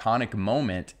icon, an iconic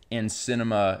moment in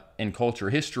cinema and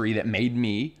culture history that made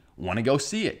me want to go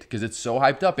see it because it's so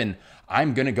hyped up, and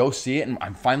I'm going to go see it, and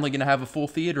I'm finally going to have a full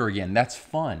theater again. That's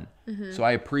fun. Mm-hmm. So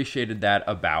I appreciated that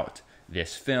about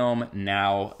this film.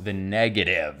 Now, the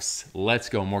negatives. Let's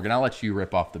go, Morgan. I'll let you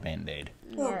rip off the Band-Aid.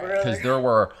 Because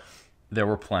there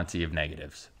were plenty of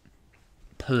negatives.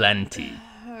 Plenty.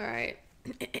 All right.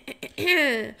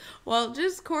 Well,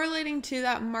 just correlating to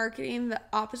that marketing, the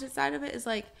opposite side of it is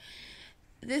like,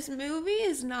 this movie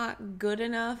is not good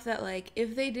enough that, like,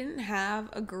 if they didn't have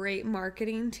a great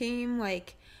marketing team,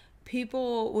 like,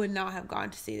 people would not have gone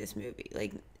to see this movie.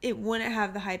 Like, it wouldn't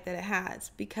have the hype that it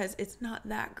has because it's not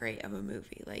that great of a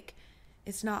movie. Like,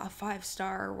 it's not a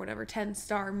 5-star or whatever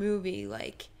 10-star movie.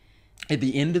 Like, at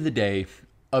the end of the day,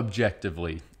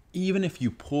 objectively, even if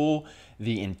you pull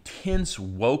the intense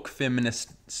woke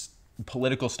feminist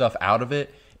political stuff out of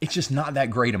it, it's just not that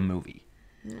great a movie.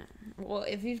 well,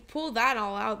 if you pull that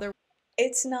all out, there.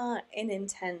 It's not an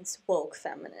intense woke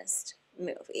feminist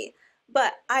movie.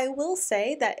 But I will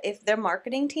say that if their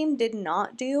marketing team did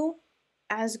not do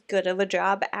as good of a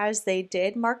job as they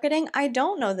did marketing, I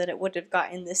don't know that it would have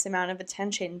gotten this amount of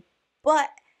attention. But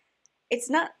it's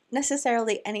not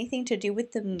necessarily anything to do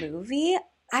with the movie.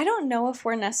 I don't know if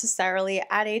we're necessarily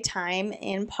at a time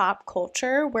in pop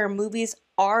culture where movies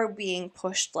are being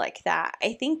pushed like that.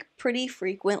 I think pretty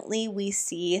frequently we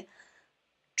see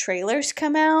trailers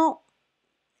come out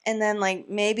and then like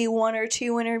maybe 1 or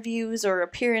 2 interviews or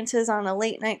appearances on a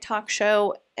late night talk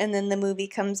show, and then the movie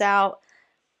comes out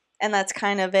and that's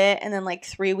kind of it. And then like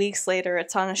 3 weeks later,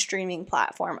 it's on a streaming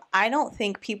platform. I don't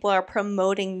think people are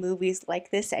promoting movies like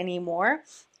this anymore.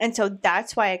 And so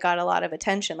that's why it got a lot of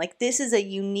attention. Like, this is a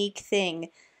unique thing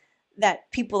that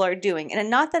people are doing. And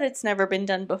not that it's never been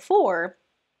done before,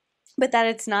 but that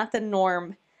it's not the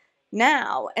norm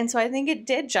now. And so I think it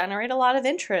did generate a lot of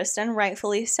interest, and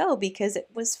rightfully so, because it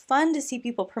was fun to see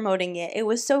people promoting it. It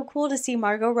was so cool to see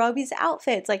Margot Robbie's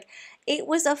outfits. Like, it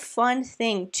was a fun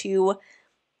thing to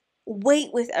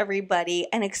wait with everybody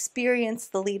and experience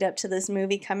the lead up to this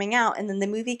movie coming out. And then the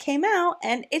movie came out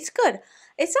and it's good.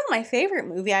 It's not my favorite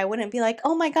movie. I wouldn't be like,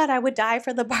 oh my God, I would die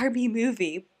for the Barbie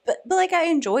movie. But like, I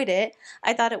enjoyed it.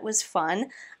 I thought it was fun.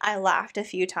 I laughed a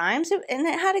few times and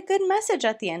it had a good message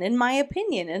at the end, in my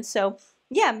opinion. And so,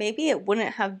 yeah, maybe it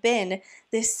wouldn't have been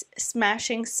this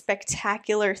smashing,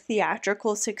 spectacular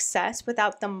theatrical success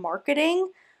without the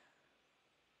marketing.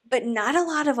 But not a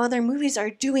lot of other movies are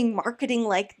doing marketing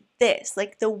like this,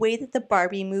 like the way that the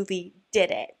Barbie movie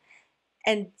did it.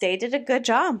 And they did a good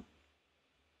job.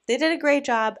 They did a great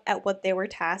job at what they were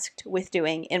tasked with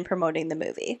doing in promoting the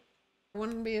movie. It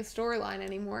wouldn't be a storyline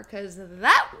anymore because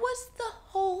that was the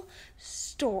whole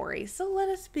story. So let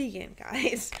us begin,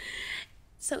 guys.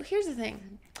 So here's the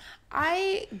thing.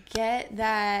 I get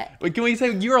that. Wait, can we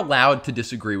say you're allowed to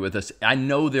disagree with us? I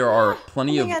know there are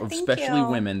plenty Oh my God, of thank especially you.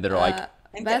 women that are like,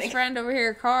 Best friend over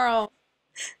here, Carl.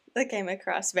 That came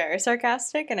across very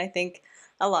sarcastic, and I think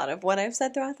a lot of what I've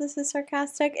said throughout this is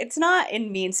sarcastic. It's not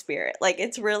in mean spirit. Like,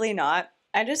 it's really not.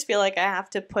 I just feel like I have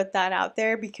to put that out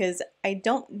there because I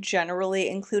don't generally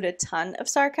include a ton of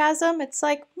sarcasm. It's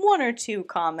like 1 or 2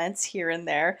 comments here and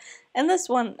there. And this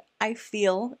one, I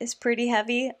feel, is pretty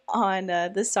heavy on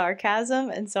the sarcasm.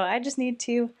 And so I just need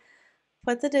to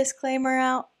put the disclaimer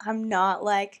out. I'm not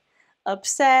like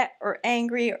upset or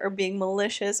angry or being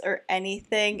malicious or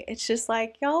anything. It's just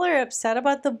like, y'all are upset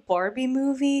about the Barbie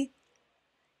movie.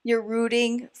 You're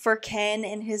rooting for Ken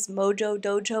and his Mojo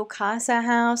Dojo Casa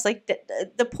house. Like,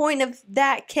 the point of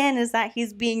that Ken is that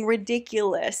he's being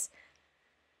ridiculous.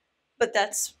 But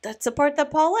that's the part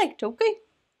that Paul liked. Okay.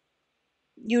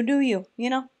 You do you, you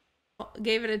know?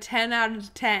 Gave it a 10 out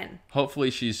of 10.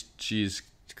 hopefully she's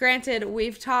Granted,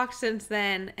 we've talked since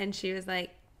then, and she was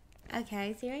like, okay,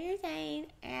 I see what you're saying.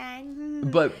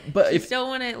 And but she if still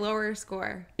want to lower her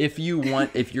score. if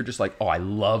you're just like, oh, I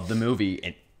love the movie,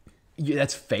 and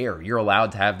that's fair. You're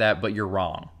allowed to have that, but you're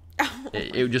wrong.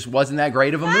 It just wasn't that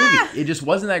great of a movie. It just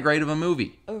wasn't that great of a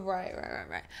movie. Right.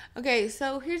 Okay,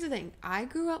 so here's the thing. I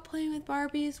grew up playing with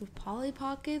Barbies, with Polly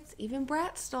Pockets, even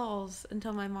Bratz dolls,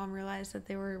 until my mom realized that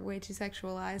they were way too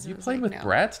sexualized. You played with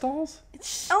Bratz dolls?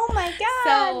 Oh my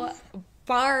God. So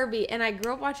Barbie, and I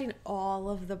grew up watching all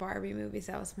of the Barbie movies.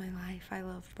 That was my life. I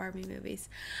loved Barbie movies.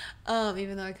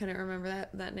 Even though I couldn't remember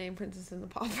that name, Princess and the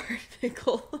Pauper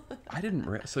Nickel. I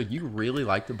didn't. So you really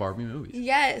liked the Barbie movies?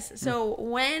 Yes. So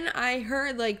when I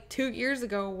heard like 2 years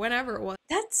ago, whenever it was.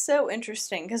 That's so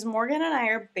interesting because Morgan and I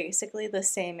are basically the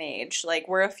same age. Like,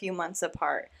 we're a few months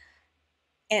apart.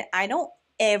 And I don't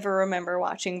ever remember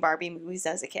watching Barbie movies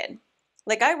as a kid.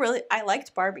 Like, I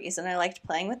liked Barbies and I liked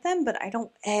playing with them, but I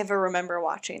don't ever remember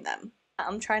watching them.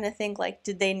 I'm trying to think, like,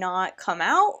 did they not come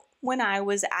out when I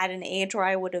was at an age where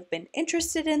I would have been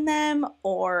interested in them?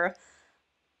 Or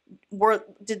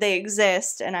did they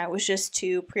exist and I was just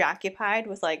too preoccupied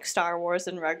with, like, Star Wars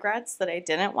and Rugrats that I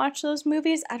didn't watch those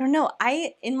movies? I don't know.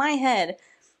 In my head,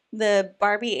 the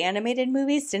Barbie animated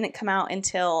movies didn't come out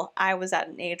until I was at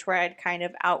an age where I'd kind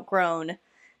of outgrown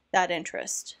that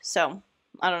interest. So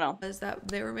I don't know. Was that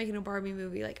they were making a Barbie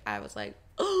movie, like I was like,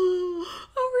 oh,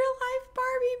 a real life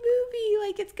Barbie Barbie.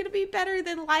 Like, it's going to be better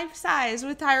than Life Size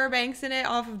with Tyra Banks in it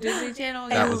off of Disney Channel.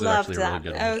 That was loved actually a really that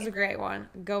good That one. was a great one.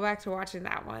 Go back to watching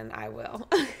that one. I will.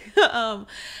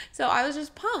 So I was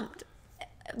just pumped.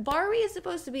 Barbie is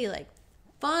supposed to be like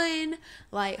fun,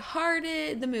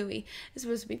 lighthearted. The movie is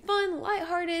supposed to be fun,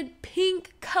 lighthearted,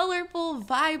 pink, colorful,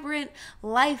 vibrant,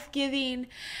 life-giving,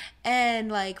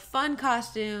 and like fun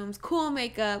costumes, cool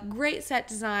makeup, great set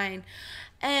design.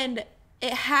 And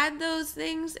it had those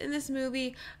things in this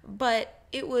movie, but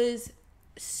it was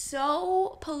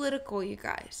so political, you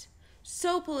guys.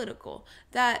 So political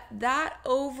that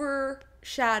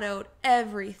overshadowed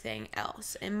everything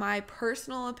else, in my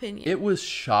personal opinion. It was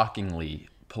shockingly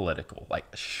political,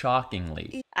 like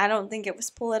shockingly. I don't think it was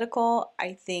political.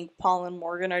 I think Paul and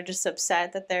Morgan are just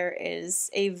upset that there is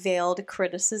a veiled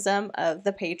criticism of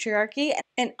the patriarchy.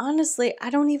 And honestly, I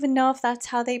don't even know if that's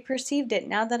how they perceived it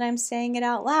now that I'm saying it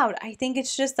out loud. I think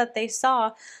it's just that they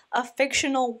saw a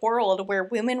fictional world where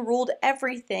women ruled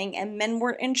everything and men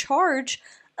were in charge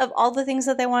of all the things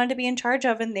that they wanted to be in charge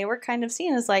of, and they were kind of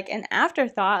seen as like an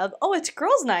afterthought of, oh, it's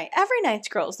girls' night. Every night's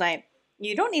girls' night.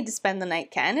 You don't need to spend the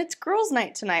night, Ken. It's girls'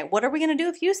 night tonight. What are we going to do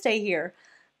if you stay here?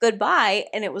 Goodbye.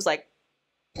 And it was like,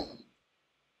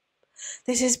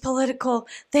 this is political.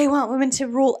 They want women to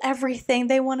rule everything.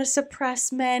 They want to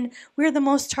suppress men. We're the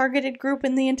most targeted group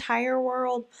in the entire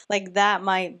world. Like, that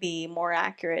might be more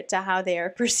accurate to how they are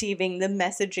perceiving the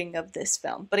messaging of this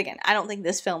film. But again, I don't think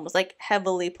this film was like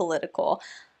heavily political.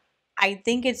 I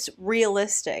think it's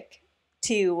realistic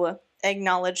to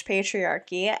acknowledge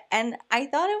patriarchy, and I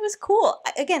thought it was cool.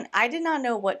 Again, I did not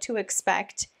know what to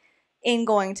expect in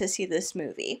going to see this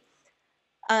movie.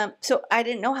 So I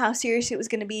didn't know how serious it was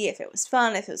going to be, if it was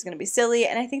fun, if it was going to be silly,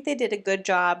 and I think they did a good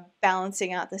job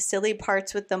balancing out the silly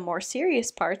parts with the more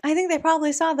serious parts. I think they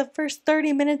probably saw the first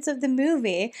 30 minutes of the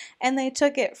movie, and they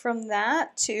took it from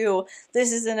that to,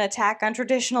 this is an attack on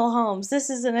traditional homes, this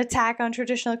is an attack on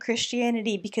traditional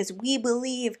Christianity, because we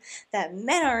believe that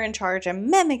men are in charge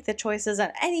and men make the choices,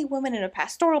 and any woman in a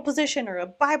pastoral position or a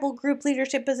Bible group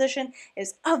leadership position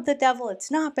is of the devil,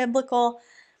 it's not biblical,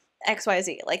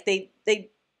 XYZ. Like,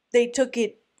 they took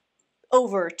it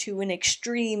over to an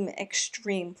extreme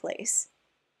place.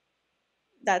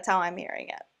 That's how I'm hearing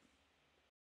it.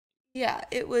 Yeah,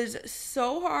 it was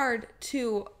so hard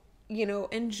to,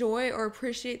 enjoy or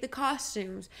appreciate the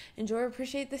costumes, enjoy or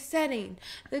appreciate the setting,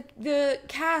 the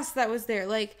cast that was there.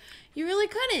 Like, you really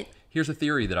couldn't. Here's a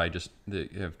theory that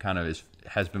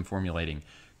has been formulating.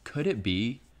 Could it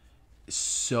be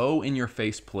so in your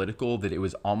face political that it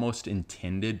was almost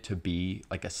intended to be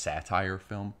like a satire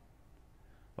film?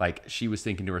 Like, she was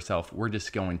thinking to herself, we're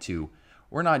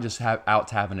not just out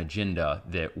to have an agenda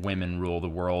that women rule the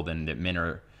world and that men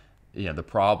are, all the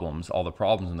problems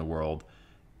in the world,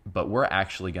 but we're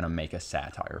actually going to make a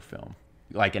satire film,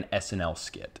 like an SNL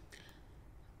skit.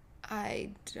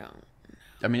 I don't know.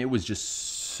 I mean, it was just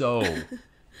so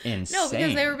insane. No,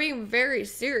 because they were being very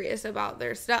serious about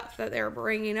their stuff that they were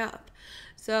bringing up.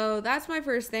 So that's my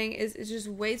first thing, is it's just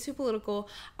way too political.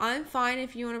 I'm fine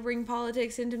if you want to bring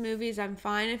politics into movies. I'm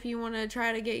fine if you want to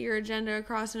try to get your agenda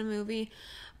across in a movie.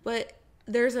 But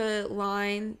there's a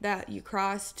line that you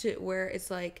cross to where it's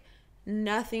like,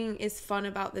 nothing is fun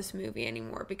about this movie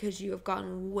anymore because you have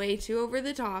gone way too over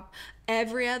the top.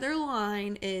 Every other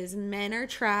line is men are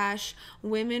trash,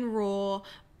 women rule,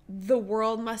 the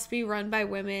world must be run by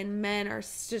women, men are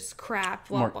just crap,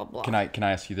 blah, blah, blah. Can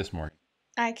I ask you this, Morgan?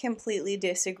 I completely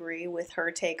disagree with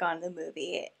her take on the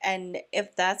movie. And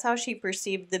if that's how she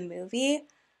perceived the movie,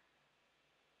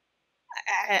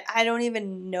 I don't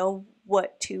even know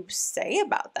what to say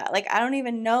about that. Like, I don't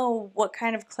even know what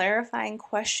kind of clarifying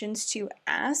questions to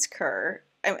ask her.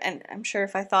 And I'm sure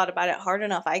if I thought about it hard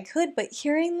enough, I could. But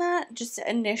hearing that, just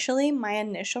initially, my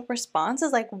initial response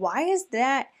is like, why is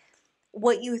that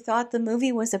what you thought the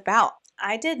movie was about?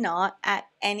 I did not at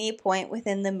any point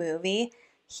within the movie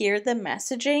hear the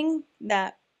messaging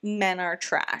that men are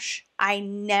trash. I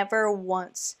never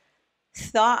once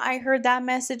thought I heard that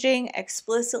messaging,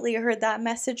 explicitly heard that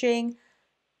messaging.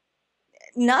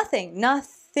 Nothing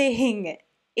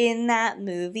in that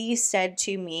movie said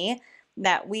to me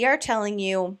that we are telling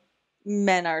you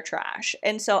men are trash.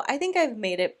 And so I think I've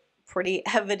made it pretty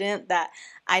evident that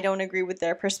I don't agree with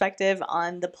their perspective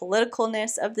on the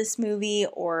politicalness of this movie,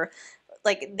 or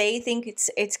like, they think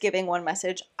it's giving one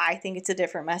message. I think it's a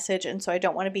different message. And so I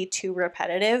don't want to be too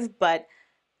repetitive, but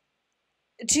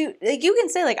you can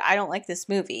say, like, I don't like this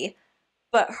movie,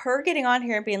 but her getting on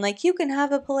here and being like, you can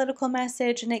have a political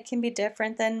message and it can be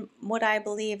different than what I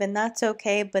believe, and that's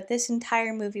okay. But this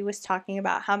entire movie was talking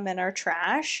about how men are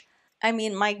trash. I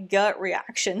mean, my gut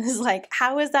reaction is like,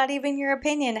 how is that even your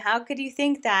opinion? How could you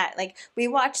think that? Like, we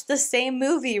watched the same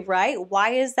movie, right? Why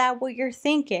is that what you're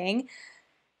thinking?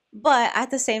 But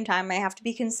at the same time, I have to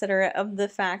be considerate of the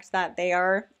fact that they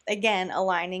are, again,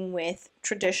 aligning with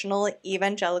traditional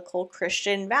evangelical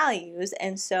Christian values.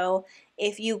 And so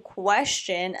if you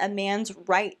question a man's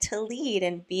right to lead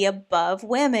and be above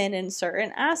women in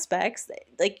certain aspects,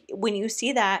 like when you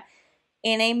see that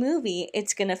in a movie,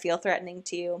 it's going to feel threatening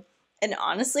to you. And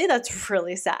honestly, that's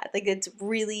really sad. Like, it's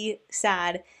really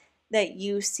sad that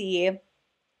you see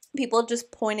people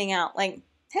just pointing out, like,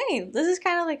 hey, this is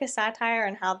kind of like a satire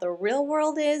on how the real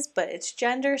world is, but it's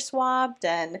gender swapped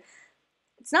and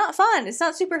it's not fun. It's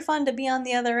not super fun to be on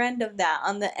the other end of that.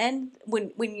 On the end,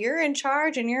 when you're in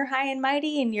charge and you're high and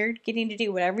mighty and you're getting to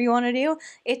do whatever you want to do,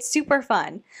 it's super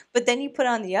fun. But then you put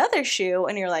on the other shoe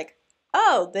and you're like,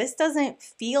 oh, this doesn't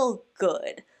feel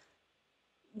good.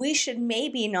 We should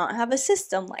maybe not have a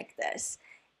system like this.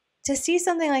 To see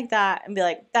something like that and be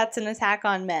like, that's an attack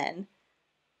on men.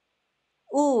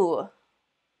 Ooh,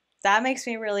 that makes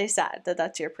me really sad that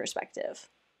that's your perspective.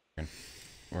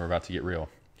 We're about to get real.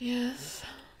 Yes.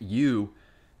 You,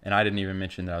 and I didn't even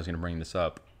mention that I was going to bring this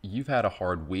up, you've had a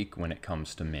hard week when it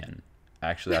comes to men.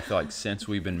 Actually, I feel like since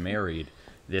we've been married,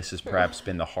 this has perhaps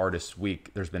been the hardest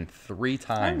week. There's been 3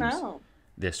 times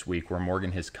this week where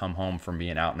Morgan has come home from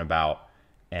being out and about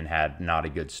and had not a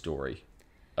good story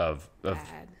of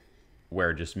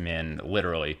where just men,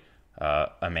 literally,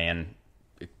 a man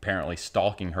apparently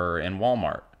stalking her in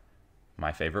Walmart,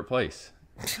 my favorite place.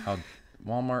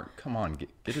 Walmart, come on,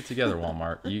 get it together,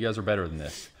 Walmart. You guys are better than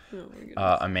this.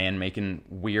 Oh, a man making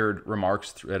weird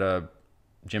remarks at a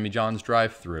Jimmy John's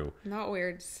drive-thru. Not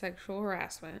weird, sexual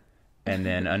harassment. And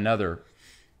then another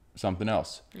something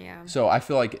else. Yeah. So I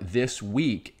feel like this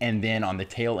week, and then on the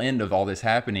tail end of all this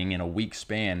happening in a week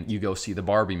span, you go see the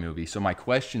Barbie movie. So my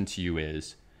question to you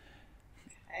is,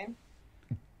 Okay.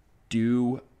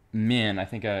 do men,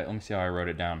 let me see how I wrote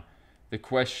it down. The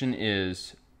question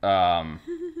is,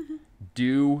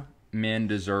 do men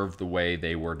deserve the way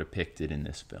they were depicted in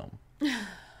this film?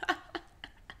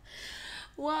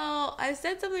 Well, I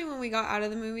said something when we got out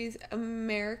of the movies.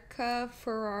 America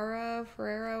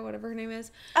Ferrera, whatever her name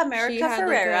is. America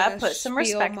Ferrera, put some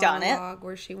respect on it.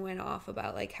 Where she went off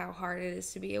about like how hard it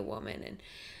is to be a woman and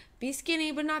be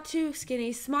skinny but not too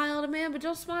skinny. Smile at a man but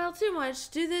don't smile too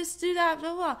much. Do this, do that,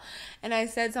 blah blah. And I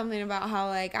said something about how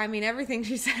like everything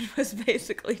she said was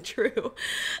basically true.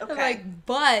 Okay. Like,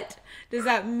 but does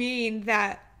that mean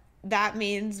that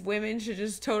means women should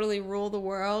just totally rule the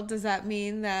world? Does that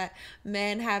mean that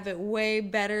men have it way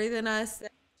better than us?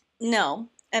 No.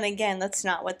 And again, that's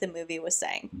not what the movie was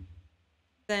saying.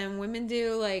 Than women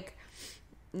do? Like,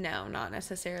 no, not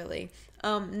necessarily.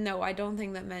 No, I don't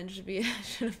think that men should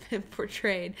have been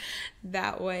portrayed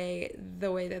that way,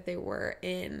 the way that they were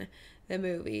in the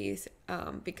movies,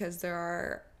 because there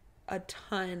are a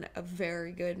ton of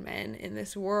very good men in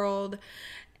this world.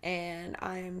 And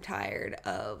I am tired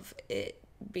of it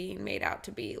being made out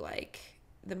to be like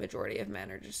the majority of men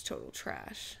are just total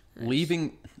trash.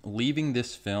 Leaving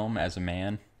this film as a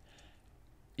man,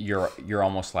 you're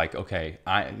almost like, okay,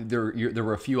 there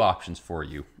were a few options for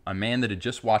you. A man that had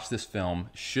just watched this film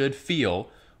should feel,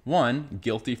 1,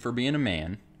 guilty for being a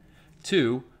man.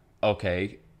 2,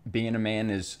 okay, being a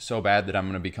man is so bad that I'm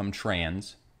going to become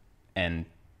trans, and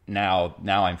now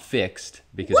I'm fixed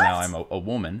because now I'm a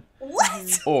woman.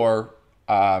 What? Or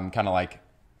kind of like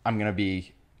I'm going to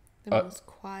be the most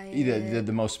quiet,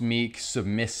 the most meek,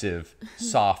 submissive,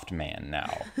 soft man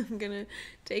now. I'm going to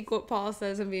take what Paul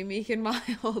says and be meek and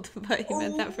mild, but he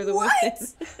meant that for the women.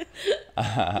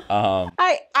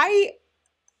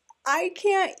 I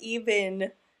can't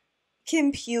even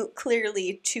compute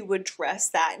clearly to address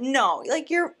that. No, like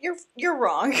you're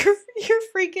wrong. You're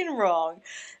freaking wrong.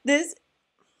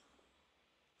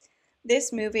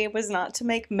 This movie was not to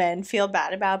make men feel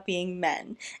bad about being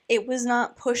men. It was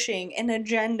not pushing an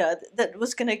agenda that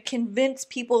was going to convince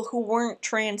people who weren't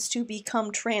trans to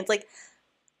become trans. Like,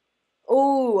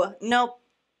 oh, nope.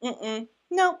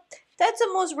 Nope. That's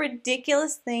the most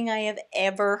ridiculous thing I have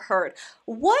ever heard.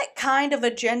 What kind of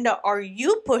agenda are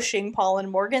you pushing, Paul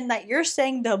and Morgan, that you're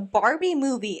saying the Barbie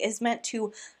movie is meant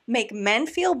to make men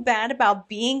feel bad about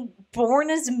being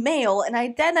born as male and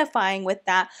identifying with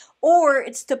that, or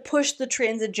it's to push the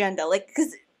trans agenda? Like,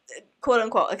 because, quote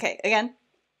unquote, okay, again,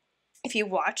 if you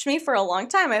watched me for a long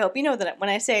time, I hope you know that when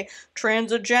I say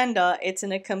trans agenda, it's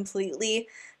in a completely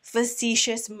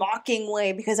facetious, mocking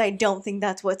way, because I don't think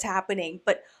that's what's happening.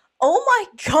 But oh my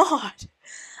god,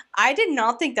 I did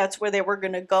not think that's where they were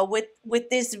going to go with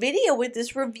this video, with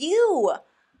this review.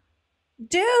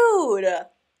 Dude.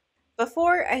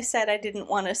 Before I said I didn't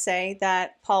want to say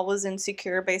that Paul was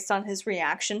insecure based on his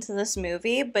reaction to this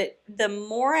movie, but the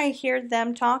more I hear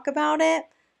them talk about it,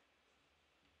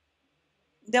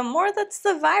 the more that's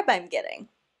the vibe I'm getting.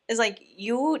 Is like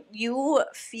you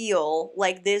feel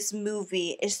like this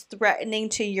movie is threatening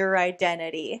to your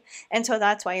identity. And so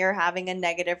that's why you're having a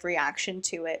negative reaction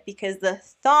to it, because the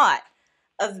thought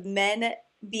of men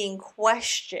being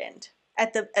questioned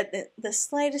at the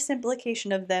slightest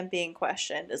implication of them being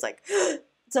questioned is like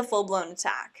it's a full-blown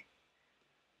attack.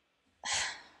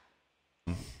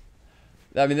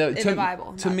 I mean, In the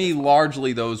Bible, to not me, this one.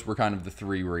 largely those were kind of the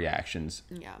three reactions.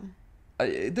 Yeah.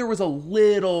 There was a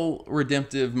little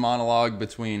redemptive monologue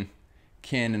between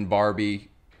Ken and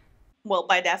Barbie. Well,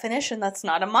 by definition, that's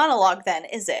not a monologue then,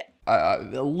 is it? A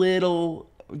little,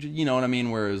 you know what I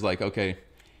mean? Where it was like, okay,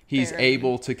 he's Barely.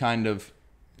 able to kind of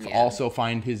Yeah. also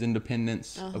find his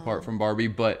independence apart from Barbie.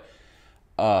 But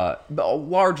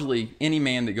largely, any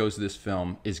man that goes to this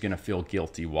film is going to feel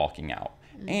guilty walking out.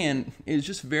 And it's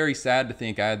just very sad to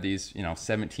think I had these,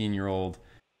 17-year-old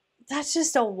That's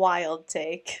just a wild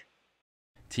take.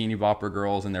 teeny bopper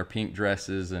girls in their pink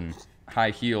dresses and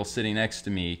high heels sitting next to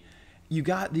me. You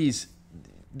got these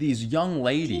young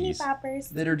ladies boppers.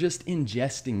 that are just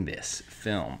ingesting this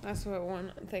film. That's what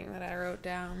one thing that I wrote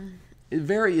down.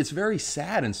 It's very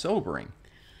sad and sobering.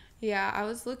 Yeah, I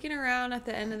was looking around at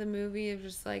the end of the movie of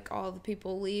just like all the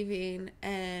people leaving,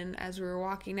 and as we were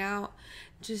walking out,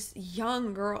 just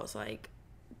young girls, like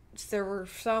there were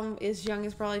some as young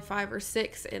as probably 5 or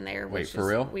 6 in there, Wait, which for is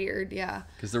real? weird. Yeah,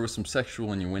 Because there was some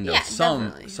sexual innuendo. Yeah,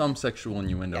 some definitely. sexual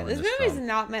innuendo yeah, in this this movie's film.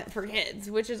 not meant for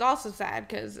kids, which is also sad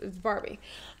because it's Barbie.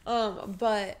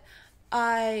 But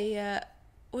I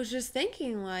was just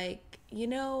thinking, like,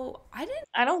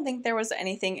 I don't think there was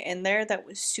anything in there that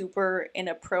was super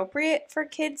inappropriate for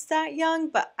kids that young,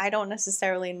 but I don't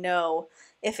necessarily know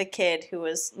if a kid who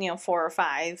was, 4 or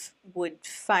 5 would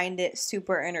find it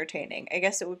super entertaining. I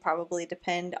guess it would probably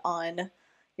depend on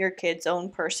your kid's own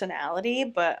personality,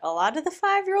 but a lot of the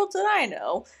 5-year-olds that I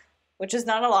know, which is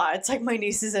not a lot, it's like my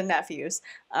nieces and nephews,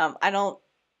 I don't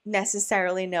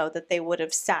necessarily know that they would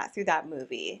have sat through that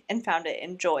movie and found it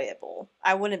enjoyable.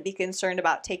 I wouldn't be concerned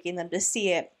about taking them to see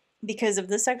it because of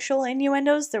the sexual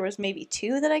innuendos. There was maybe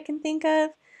 2 that I can think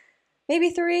of, maybe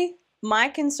 3. My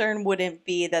concern wouldn't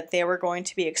be that they were going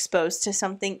to be exposed to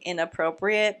something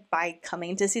inappropriate by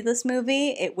coming to see this movie.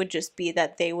 It would just be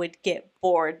that they would get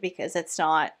bored because it's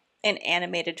not an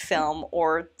animated film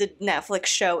or the Netflix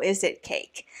show Is It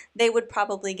Cake. They would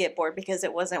probably get bored because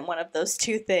it wasn't one of those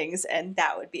 2 things, and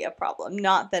that would be a problem.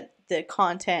 Not that the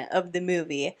content of the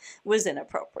movie was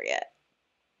inappropriate.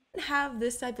 didn't have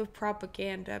this type of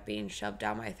propaganda being shoved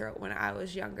down my throat when I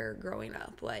was younger growing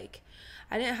up. Like,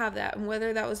 I didn't have that. And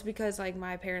whether that was because, like,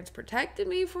 my parents protected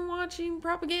me from watching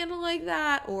propaganda like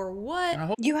that or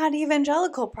what. You had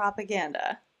evangelical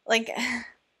propaganda. Like,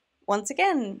 once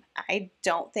again, I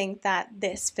don't think that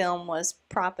this film was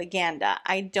propaganda.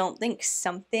 I don't think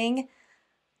something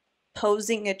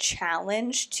posing a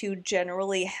challenge to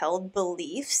generally held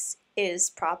beliefs is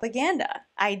propaganda.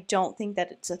 I don't think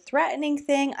that it's a threatening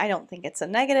thing. I don't think it's a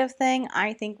negative thing.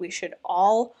 I think we should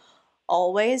all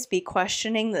always be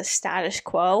questioning the status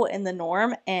quo and the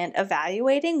norm and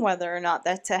evaluating whether or not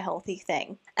that's a healthy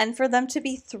thing. And for them to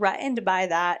be threatened by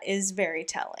that is very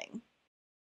telling.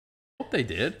 I hope they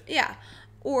did. Yeah.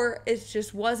 Or it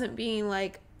just wasn't being,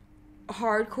 like,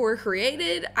 hardcore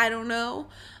created. I don't know.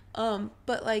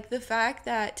 But, like, the fact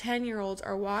that 10-year-olds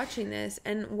are watching this,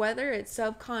 and whether it's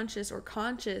subconscious or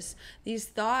conscious, these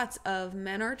thoughts of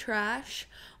men are trash,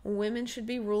 women should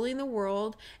be ruling the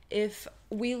world, if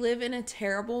we live in a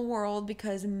terrible world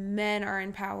because men are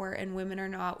in power and women are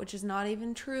not, which is not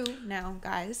even true now,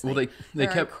 guys. Well, Like, they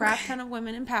there kept are a crap ton of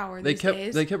women in power they these kept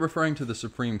days. they kept referring to the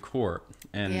Supreme Court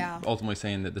and Yeah. ultimately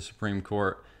saying that the Supreme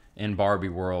Court in Barbie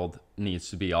world needs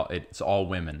to be all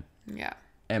women. Yeah.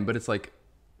 But it's like,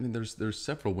 I mean, there's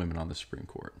several women on the Supreme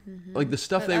Court. Like the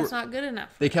stuff But they were that's not good enough.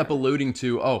 they kept alluding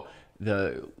to,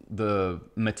 the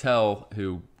Mattel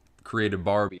who created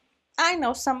Barbie. I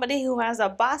know somebody who has a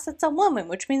boss that's a woman,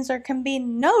 which means there can be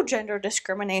no gender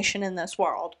discrimination in this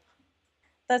world.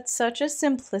 That's such a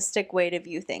simplistic way to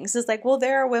view things. It's like, well,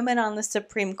 there are women on the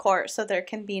Supreme Court, so there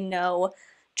can be no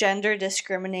gender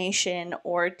discrimination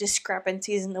or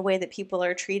discrepancies in the way that people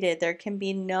are treated. There can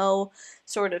be no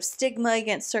sort of stigma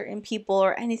against certain people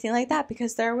or anything like that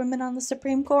because there are women on the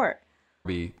Supreme Court.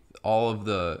 All of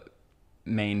the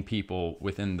main people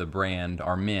within the brand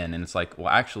are men, and it's like, well,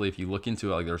 actually, if you look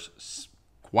into it, like there's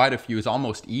quite a few. It's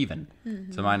almost even.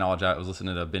 To my knowledge, I was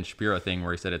listening to a Ben Shapiro thing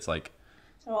where he said it's like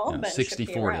All men should be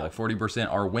 60-40, around. like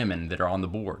 40% are women that are on the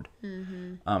board.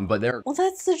 But they're Well,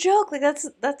 that's the joke. Like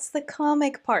that's the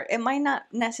comic part. It might not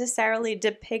necessarily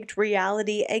depict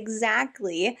reality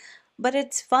exactly, but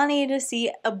it's funny to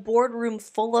see a boardroom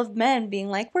full of men being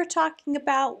like, "We're talking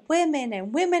about women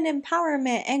and women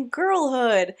empowerment and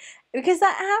girlhood," because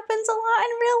that happens a lot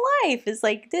in real life. It's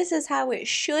like this is how it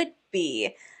should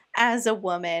be as a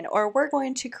woman, or we're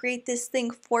going to create this thing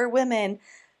for women,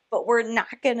 but we're not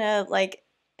gonna like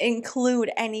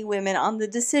include any women on the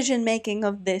decision making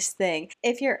of this thing.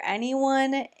 If you're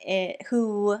anyone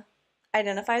who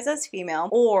identifies as female,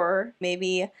 or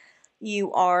maybe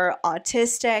you are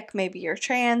autistic, maybe you're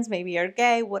trans, maybe you're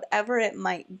gay, whatever it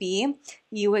might be,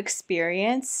 you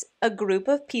experience a group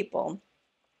of people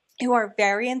who are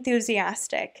very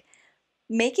enthusiastic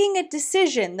making a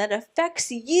decision that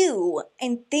affects you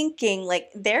and thinking like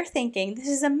they're thinking this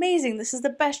is amazing, this is the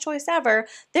best choice ever,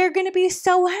 they're going to be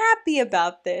so happy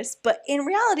about this, but in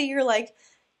reality you're like,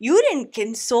 you didn't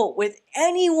consult with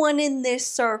anyone in this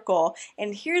circle,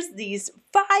 and here's these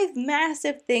 5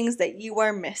 massive things that you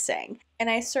are missing. And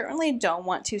I certainly don't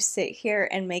want to sit here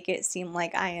and make it seem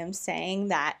like I am saying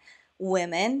that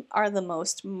women are the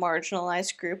most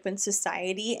marginalized group in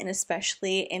society, and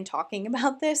especially in talking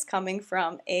about this coming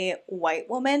from a white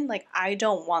woman, like I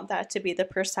don't want that to be the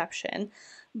perception.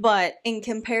 But in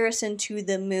comparison to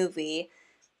the movie,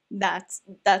 that's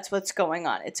what's going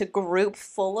on. It's a group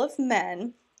full of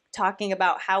men talking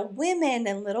about how women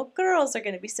and little girls are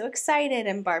going to be so excited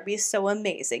and Barbie is so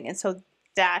amazing. And so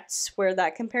that's where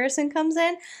that comparison comes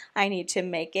in. I need to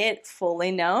make it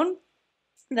fully known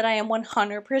that I am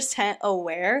 100%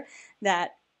 aware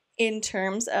that in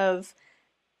terms of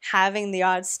having the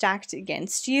odds stacked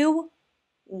against you,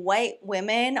 white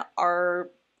women are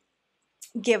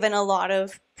given a lot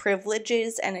of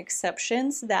privileges and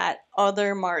exceptions that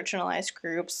other marginalized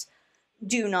groups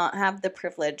do not have the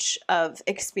privilege of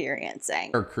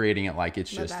experiencing. Or creating it like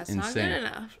it's But just that's insane. not good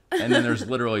enough. And then there's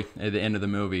literally at the end of the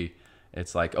movie,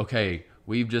 it's like, okay,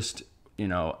 we've just,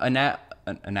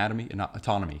 autonomy.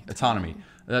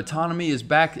 The autonomy is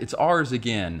back. It's ours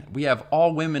again. We have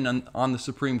all women on the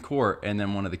Supreme Court. And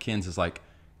then one of the kids is like,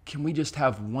 can we just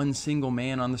have one single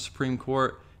man on the Supreme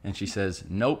Court? And she says,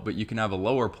 nope, but you can have a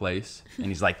lower place. And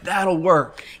he's like, that'll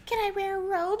work. Can I wear a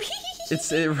robe?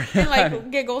 And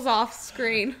like giggles off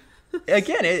screen.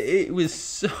 Again, it was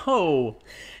so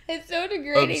It's so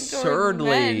degrading.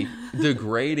 absurdly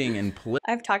degrading and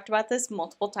I've talked about this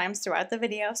multiple times throughout the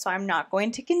video, so I'm not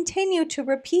going to continue to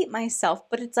repeat myself,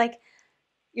 but it's like,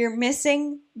 you're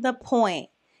missing the point.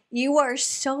 You are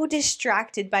so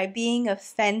distracted by being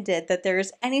offended that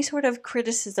there's any sort of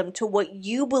criticism to what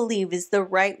you believe is the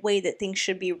right way that things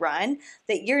should be run,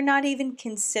 that you're not even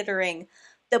considering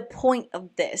the point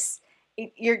of this.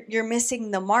 You're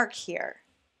missing the mark here.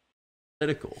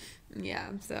 political.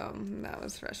 Yeah, so that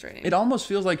was frustrating. It almost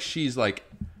feels like she's like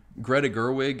Greta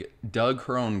Gerwig dug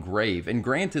her own grave. And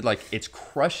granted, like, it's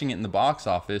crushing it in the box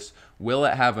office. Will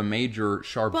it have a major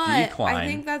sharp decline? I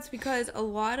think that's because a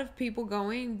lot of people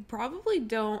going probably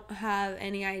don't have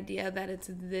any idea that it's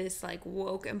this like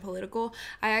woke and political.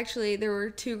 There were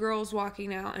 2 girls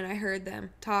walking out and I heard them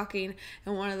talking,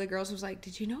 and one of the girls was like,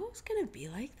 did you know it was gonna be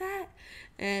like that?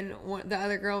 And the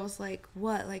other girl was like,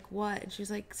 what? Like what? And she was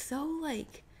like, so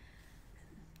like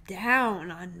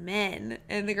down on men.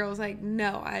 And the girl was like,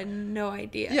 no, I had no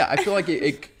idea. Yeah, I feel like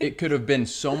it could have been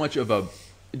so much of a,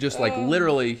 just like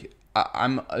literally,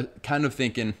 I'm kind of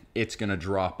thinking it's going to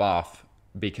drop off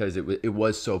because it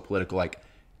was so political. Like,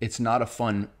 it's not a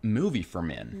fun movie for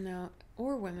men. No,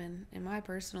 or women, in my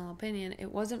personal opinion.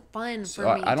 It wasn't fun So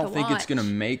for me I don't think watch. it's going to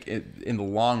make it in the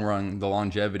long run, the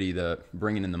longevity, the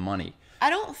bringing in the money. I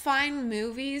don't find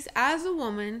movies, as a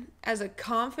woman, as a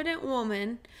confident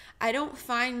woman, I don't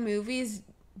find movies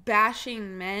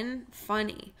bashing men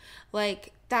funny.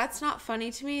 Like, that's not funny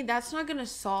to me. That's not going to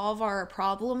solve our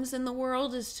problems in the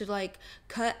world, is to, like,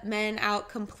 cut men out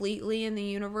completely in the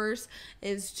universe,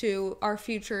 is to our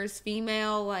future is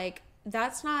female. Like,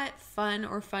 that's not fun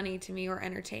or funny to me or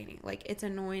entertaining. Like, it's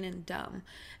annoying and dumb.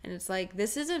 And it's like,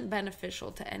 this isn't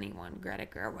beneficial to anyone, Greta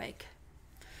Gerwig.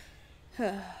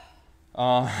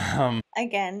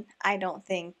 Again, I don't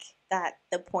think that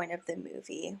the point of the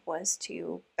movie was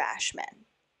to bash men.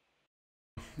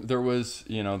 There was,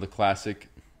 the classic,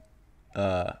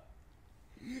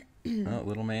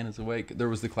 little man is awake. There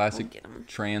was the classic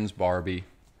trans Barbie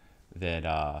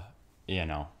that,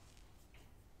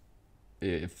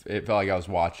 it felt like I was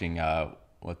watching,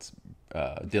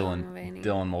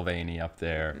 Dylan Mulvaney up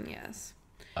there. Yes.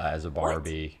 As a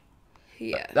Barbie.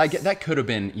 Yes. That could have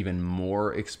been even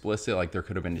more explicit. Like, there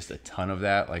could have been just a ton of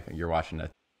that. Like, you're watching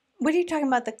a What are you talking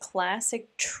about? The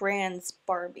classic trans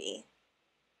Barbie?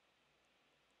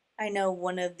 I know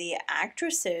one of the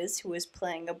actresses who was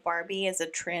playing a Barbie as a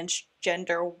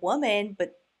transgender woman,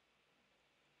 but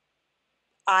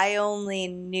I only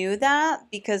knew that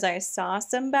because I saw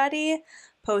somebody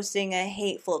posting a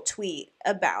hateful tweet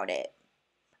about it.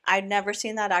 I'd never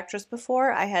seen that actress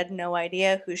before. I had no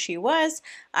idea who she was.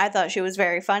 I thought she was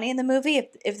very funny in the movie,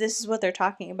 if this is what they're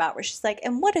talking about, where she's like,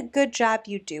 and what a good job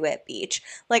you do at beach.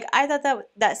 Like, I thought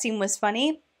that scene was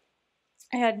funny.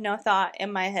 I had no thought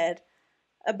in my head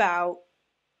about,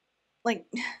 like,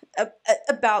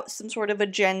 about some sort of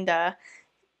agenda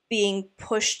being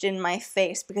pushed in my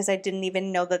face because I didn't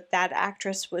even know that that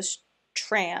actress was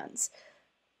trans.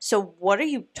 So what are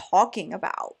you talking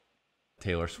about?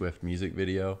 Taylor Swift music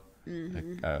video,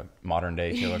 modern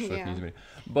day Taylor Swift Yeah. music video.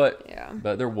 But Yeah.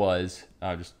 but there was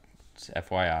just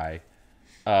FYI.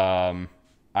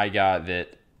 I got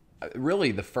that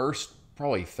really the first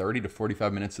probably 30 to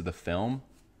 45 minutes of the film.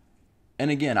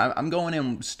 And again, I'm going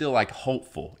in still like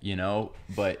hopeful, you know,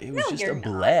 but it was No, just you're a not.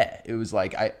 bleh. It was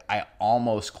like I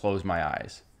almost closed my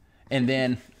eyes. And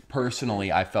then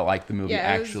personally, I felt like the movie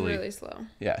Yeah, it actually was really slow.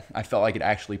 yeah, I felt like it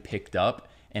actually picked up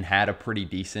and had a pretty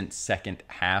decent second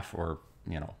half, or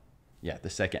the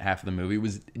second half of the movie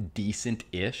was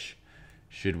decent-ish.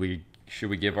 Should we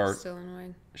give our Still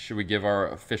annoyed.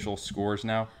 official scores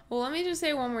now? Well, let me just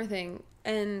say one more thing.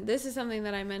 And this is something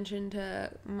that I mentioned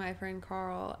to my friend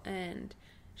Carl, and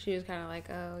she was kind of like,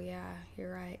 oh, yeah,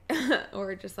 you're right.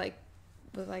 Or just like,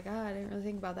 was like, oh, I didn't really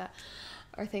think about that.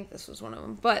 Or I think this was one of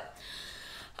them. But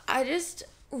I just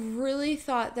really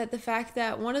thought that the fact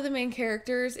that one of the main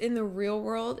characters in the real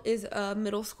world is a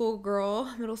middle school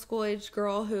aged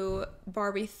girl who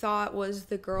Barbie thought was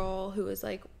the girl who was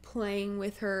like playing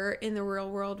with her in the real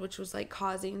world, which was like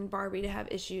causing Barbie to have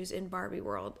issues in Barbie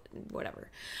world, whatever.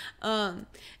 And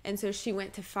so she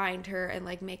went to find her and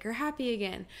like make her happy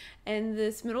again. And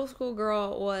this middle school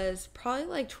girl was probably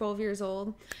like 12 years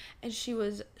old, and she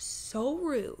was so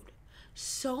rude,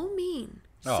 so mean,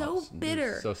 so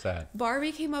bitter. So sad.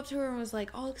 Barbie came up to her and was like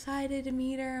all excited to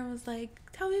meet her and was like,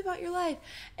 tell me about your life.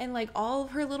 And like all of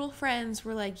her little friends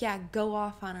were like, yeah, go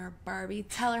off on her, Barbie.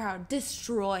 Tell her how,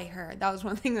 destroy her. That was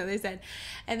one thing that they said.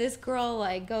 And this girl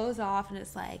like goes off and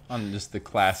it's like, On just the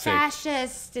classic.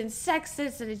 fascist and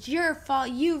sexist and it's your fault.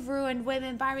 You've ruined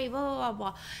women, Barbie, blah, blah, blah,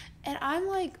 blah. And I'm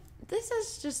like, this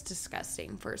is just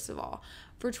disgusting, first of all.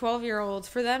 For 12-year-olds,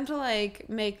 for them to like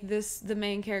make this the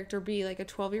main character be like a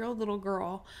 12-year-old little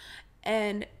girl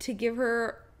and to give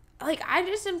her like, I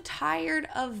just am tired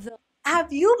of the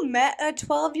Have you met a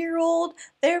 12-year-old?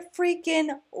 They're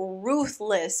freaking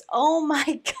ruthless. Oh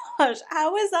my gosh.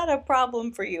 How is that a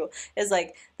problem for you? It's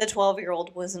like the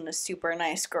 12-year-old wasn't a super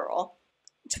nice girl.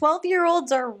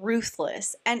 12-year-olds are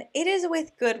ruthless, and it is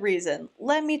with good reason.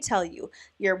 Let me tell you,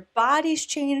 your body's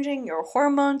changing, your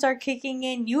hormones are kicking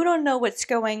in, you don't know what's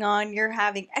going on, you're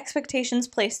having expectations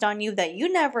placed on you that you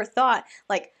never thought,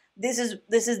 like, this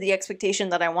is the expectation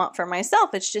that I want for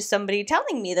myself. It's just somebody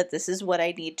telling me that this is what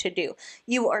I need to do.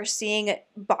 You are seeing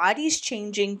bodies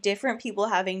changing, different people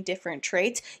having different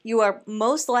traits. You are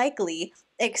most likely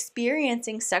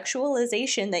experiencing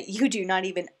sexualization that you do not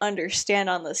even understand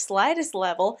on the slightest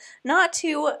level, not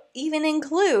to even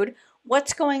include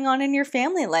what's going on in your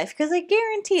family life, because I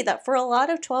guarantee that for a lot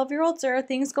of 12-year-olds there are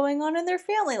things going on in their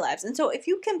family lives. And so if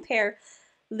you compare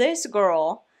this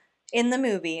girl in the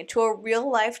movie to a real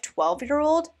life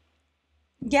 12-year-old,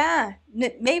 yeah,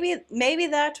 maybe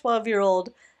that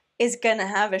 12-year-old is gonna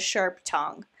have a sharp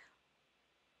tongue.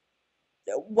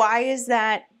 Why is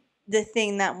that the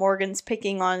thing that Morgan's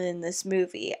picking on in this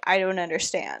movie? I don't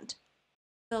understand.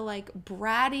 the like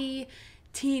bratty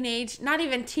teenage, not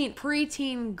even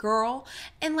preteen girl,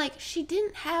 and like she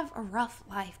didn't have a rough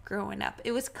life growing up.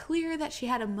 It was clear that she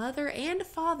had a mother and a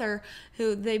father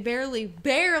who they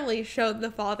barely showed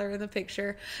the father in the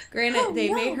picture. Granted,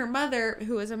 they made her mother,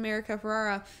 who was America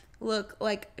Ferrara, look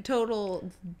like a total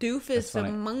doofus funny.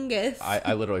 among us.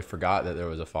 I literally forgot that there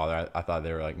was a father. I thought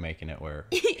they were like making it where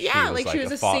yeah, like she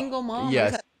was a single mom.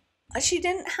 Yes. She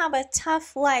didn't have a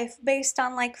tough life based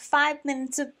on like 5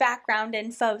 minutes of background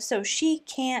info, so she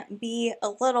can't be a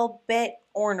little bit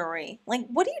ornery. Like,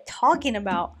 what are you talking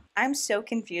about? I'm so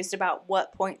confused about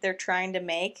what point they're trying to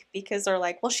make, because they're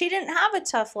like, well, she didn't have a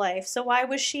tough life, so why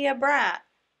was she a brat?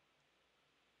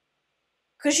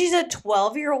 Because she's a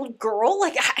 12-year-old girl?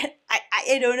 Like,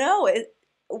 I don't know.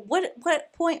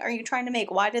 What point are you trying to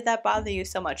make? Why did that bother you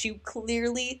so much? You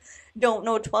clearly don't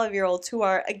know 12-year-olds who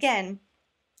are, again,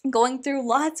 going through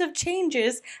lots of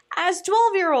changes as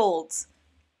 12-year-olds.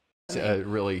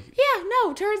 Really, Yeah,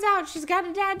 no, turns out she's got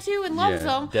a dad too and loves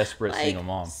him. Desperate single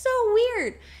mom. So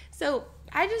weird. So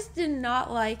I just did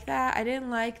not like that. I didn't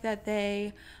like that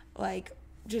they like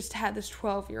just had this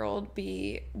 12-year-old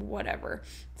be whatever,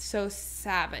 so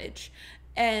savage.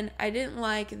 And I didn't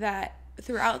like that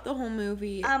throughout the whole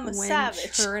movie when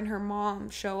savage. her and her mom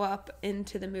show up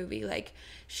into the movie, like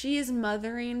she is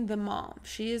mothering the mom.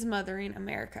 She is mothering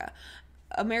America.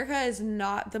 America is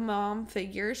not the mom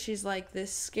figure. She's like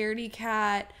this scaredy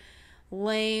cat,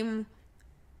 lame,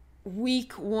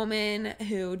 weak woman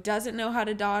who doesn't know how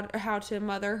to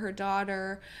mother her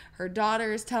daughter. Her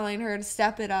daughter is telling her to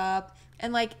step it up,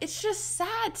 and like it's just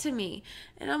sad to me.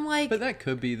 And I'm like, but that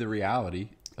could be the reality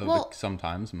of it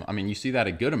sometimes. I mean, you see that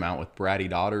a good amount with bratty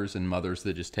daughters and mothers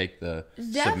that just take the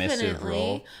submissive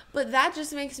role. But that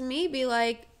just makes me be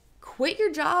like, quit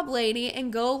your job, lady,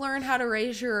 and go learn how to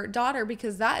raise your daughter,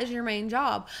 because that is your main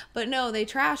job. But no, they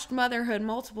trashed motherhood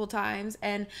multiple times,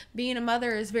 and being a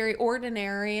mother is very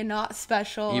ordinary and not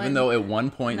special. Even though at one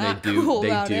point they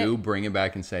do bring it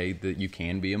back and say that you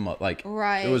can be a mother. Like,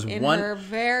 right. It was in her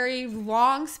very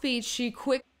long speech, she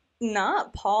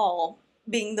not Paul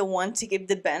being the one to give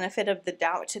the benefit of the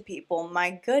doubt to people,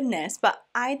 my goodness. But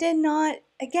I did not,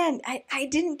 again, I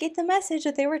didn't get the message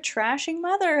that they were trashing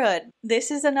motherhood.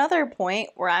 This is another point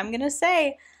where I'm going to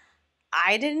say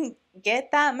I didn't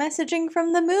get that messaging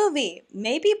from the movie.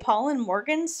 Maybe Paul and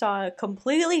Morgan saw a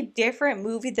completely different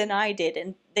movie than I did,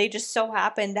 and they just so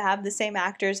happened to have the same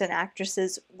actors and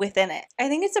actresses within it. I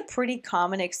think it's a pretty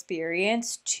common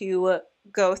experience to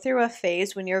go through a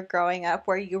phase when you're growing up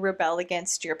where you rebel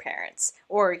against your parents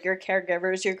or your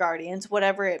caregivers, your guardians,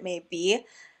 whatever it may be,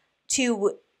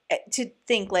 to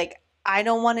think like, I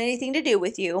don't want anything to do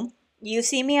with you. You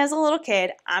see me as a little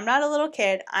kid. I'm not a little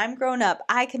kid. I'm grown up.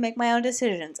 I can make my own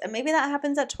decisions. And maybe that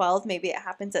happens at 12. Maybe it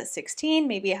happens at 16.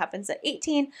 Maybe it happens at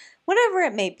 18. Whatever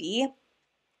it may be.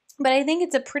 But I think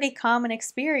it's a pretty common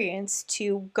experience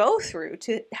to go through,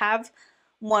 to have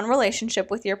one relationship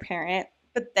with your parent,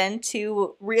 but then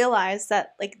to realize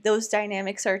that like those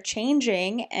dynamics are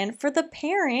changing, and for the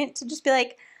parent to just be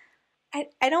like, I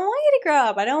don't want you to grow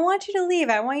up. I don't want you to leave.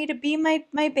 I want you to be my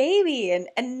baby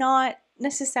and not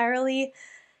necessarily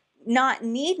not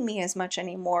need me as much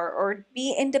anymore or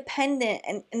be independent.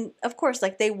 And of course,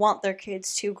 like they want their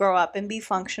kids to grow up and be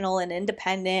functional and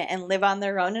independent and live on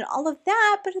their own and all of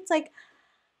that. But it's like,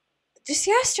 just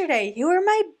yesterday you were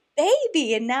my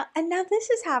baby, and now this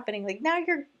is happening. Like now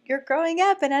you're growing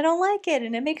up and I don't like it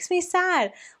and it makes me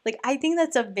sad. Like I think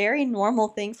that's a very normal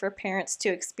thing for parents to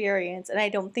experience, and I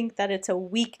don't think that it's a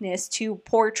weakness to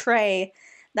portray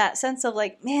that sense of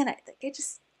like, man,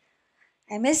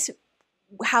 I miss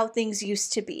how things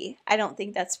used to be. I don't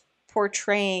think that's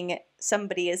portraying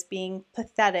somebody as being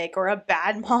pathetic or a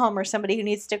bad mom or somebody who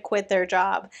needs to quit their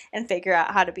job and figure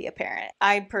out how to be a parent.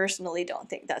 I personally don't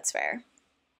think that's fair.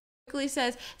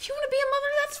 Says, if you want to be a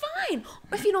mother, that's fine.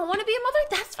 Or if you don't want to be a mother,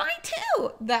 that's fine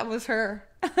too. That was her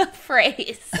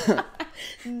phrase.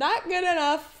 Not good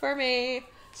enough for me.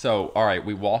 So, all right,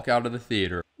 we walk out of the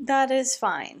theater. That is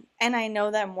fine. And I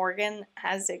know that Morgan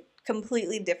has a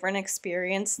completely different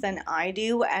experience than I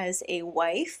do as a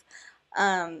wife.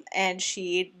 And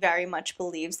she very much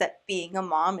believes that being a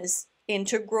mom is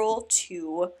integral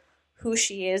to who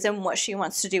she is and what she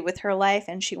wants to do with her life.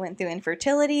 And she went through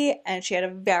infertility and she had a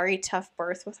very tough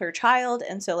birth with her child.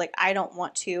 And so like, I don't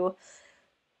want to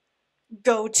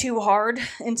go too hard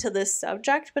into this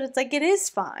subject, but it's like, it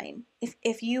is fine.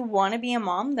 If you want to be a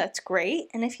mom, that's great.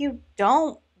 And if you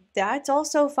don't, that's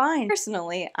also fine.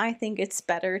 Personally, I think it's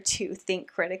better to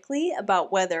think critically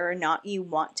about whether or not you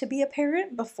want to be a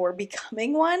parent before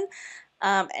becoming one.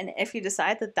 And if you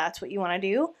decide that that's what you want to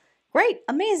do, great,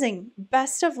 amazing,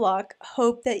 best of luck.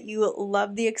 Hope that you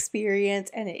love the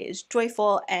experience and it is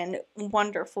joyful and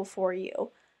wonderful for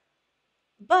you.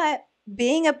 But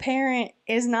being a parent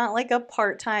is not like a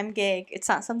part-time gig. It's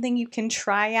not something you can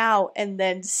try out and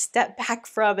then step back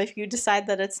from if you decide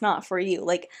that it's not for you.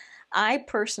 Like, I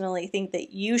personally think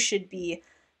that you should be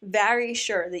very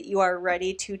sure that you are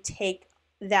ready to take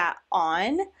that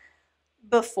on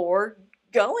before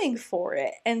going for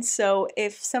it. And so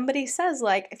if somebody says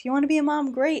like, if you want to be a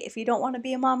mom, great. If you don't want to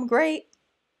be a mom, great.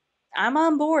 I'm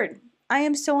on board. I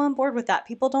am so on board with that.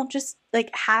 People don't just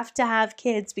like have to have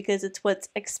kids because it's what's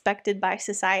expected by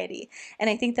society. And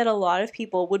I think that a lot of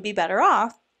people would be better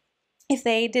off if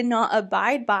they did not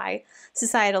abide by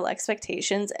societal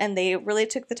expectations and they really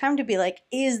took the time to be like,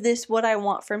 is this what I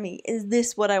want for me? Is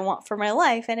this what I want for my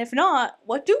life? And if not,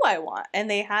 what do I want? And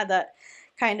they had that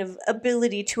kind of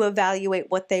ability to evaluate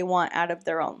what they want out of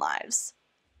their own lives.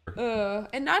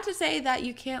 And not to say that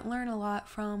you can't learn a lot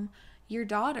from your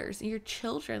daughters, your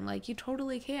children. Like, you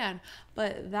totally can.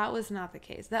 But that was not the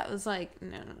case. That was like,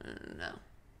 no.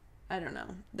 I don't know.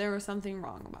 There was something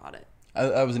wrong about it.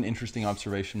 That was an interesting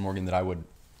observation, Morgan, that I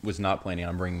was not planning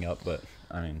on bringing up, but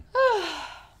I mean,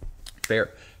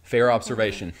 fair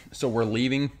observation. So we're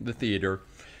leaving the theater,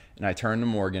 and I turn to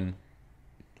Morgan,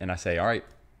 and I say, all right,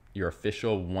 your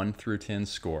official 1 through 10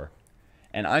 score.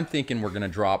 And I'm thinking we're going to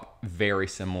drop very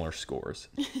similar scores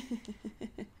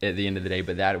at the end of the day,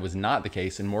 but that was not the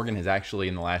case. And Morgan has actually,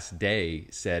 in the last day,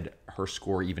 said her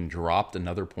score even dropped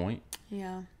another point.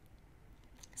 Yeah.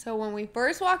 So when we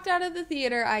first walked out of the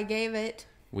theater, I gave it...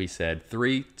 We said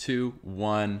 3, 2,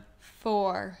 1.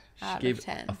 4 out of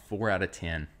 10. She gave a 4 out of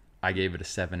 10. I gave it a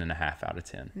 7.5 out of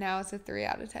 10. Now it's a 3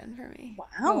 out of 10 for me.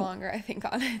 Wow. The longer I think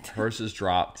on it. Hers has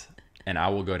dropped, and I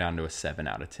will go down to a 7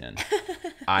 out of 10.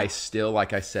 I still,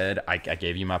 like I said, I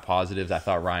gave you my positives. I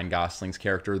thought Ryan Gosling's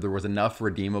character, there was enough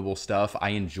redeemable stuff.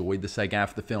 I enjoyed the second half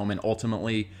of the film, and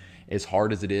ultimately, as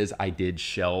hard as it is, I did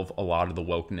shelve a lot of the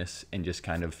wokeness and just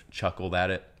kind of chuckled at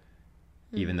it,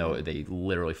 even though they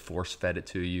literally force-fed it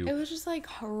to you. It was just like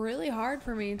really hard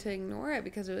for me to ignore it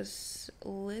because it was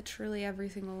literally every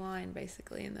single line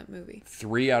basically in that movie.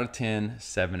 3 out of 10,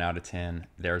 7 out of 10.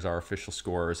 There's our official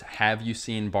scores. Have you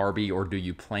seen Barbie, or do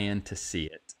you plan to see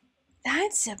it? That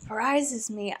surprises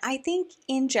me. I think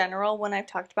in general, when I've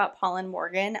talked about Paul and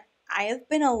Morgan, I have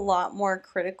been a lot more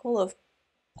critical of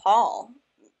Paul,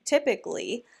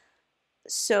 typically.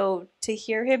 So to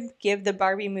hear him give the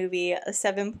Barbie movie a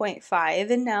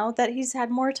 7.5, and now that he's had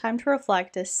more time to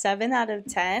reflect, a 7 out of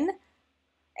 10,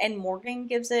 and Morgan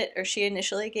gives it, or she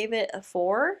initially gave it a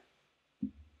 4,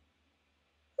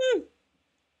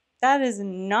 that is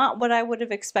not what I would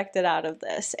have expected out of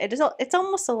this. It's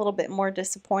almost a little bit more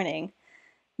disappointing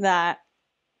that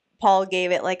Paul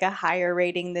gave it like a higher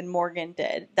rating than Morgan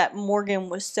did, that Morgan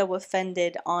was so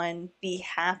offended on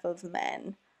behalf of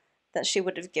men that she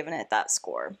would have given it that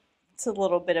score. It's a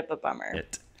little bit of a bummer.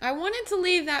 I wanted to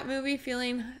leave that movie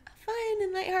feeling fun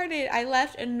and lighthearted. I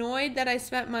left annoyed that I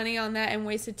spent money on that and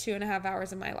wasted 2.5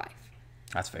 hours of my life.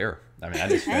 That's fair. I mean,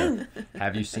 that is fair.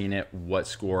 Have you seen it? What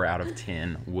score out of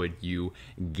 10 would you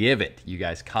give it? You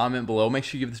guys comment below. Make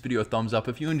sure you give this video a thumbs up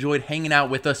if you enjoyed hanging out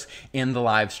with us in the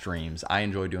live streams. I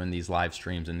enjoy doing these live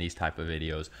streams and these type of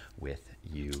videos with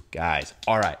you guys.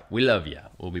 All right. We love you.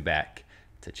 We'll be back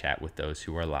to chat with those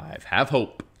who are live. Have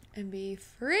hope. And be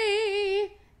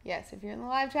free. Yes, if you're in the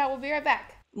live chat, we'll be right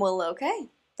back. Well, okay.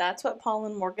 That's what Paul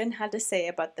and Morgan had to say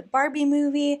about the Barbie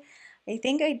movie. I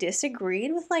think I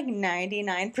disagreed with like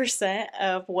 99%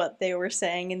 of what they were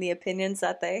saying and the opinions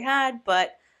that they had,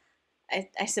 but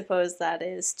I suppose that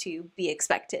is to be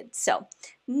expected. So,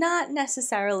 not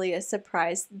necessarily a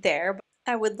surprise there.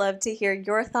 I would love to hear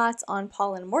your thoughts on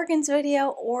Paul and Morgan's video,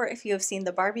 or if you have seen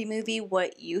the Barbie movie,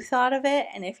 what you thought of it.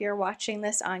 And if you're watching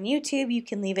this on YouTube, you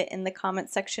can leave it in the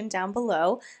comment section down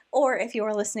below. Or if you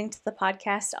are listening to the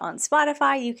podcast on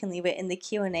Spotify, you can leave it in the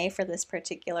Q&A for this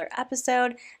particular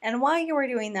episode. And while you are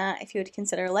doing that, if you would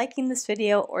consider liking this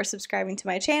video or subscribing to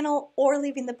my channel or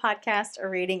leaving the podcast a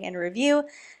rating and review,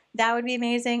 that would be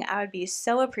amazing. I would be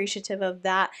so appreciative of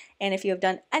that. And if you have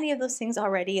done any of those things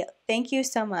already, thank you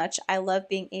so much. I love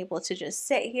being able to just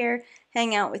sit here,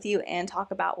 hang out with you, and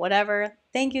talk about whatever.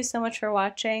 Thank you so much for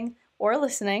watching or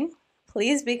listening.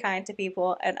 Please be kind to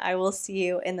people, and I will see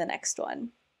you in the next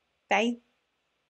one. Bye.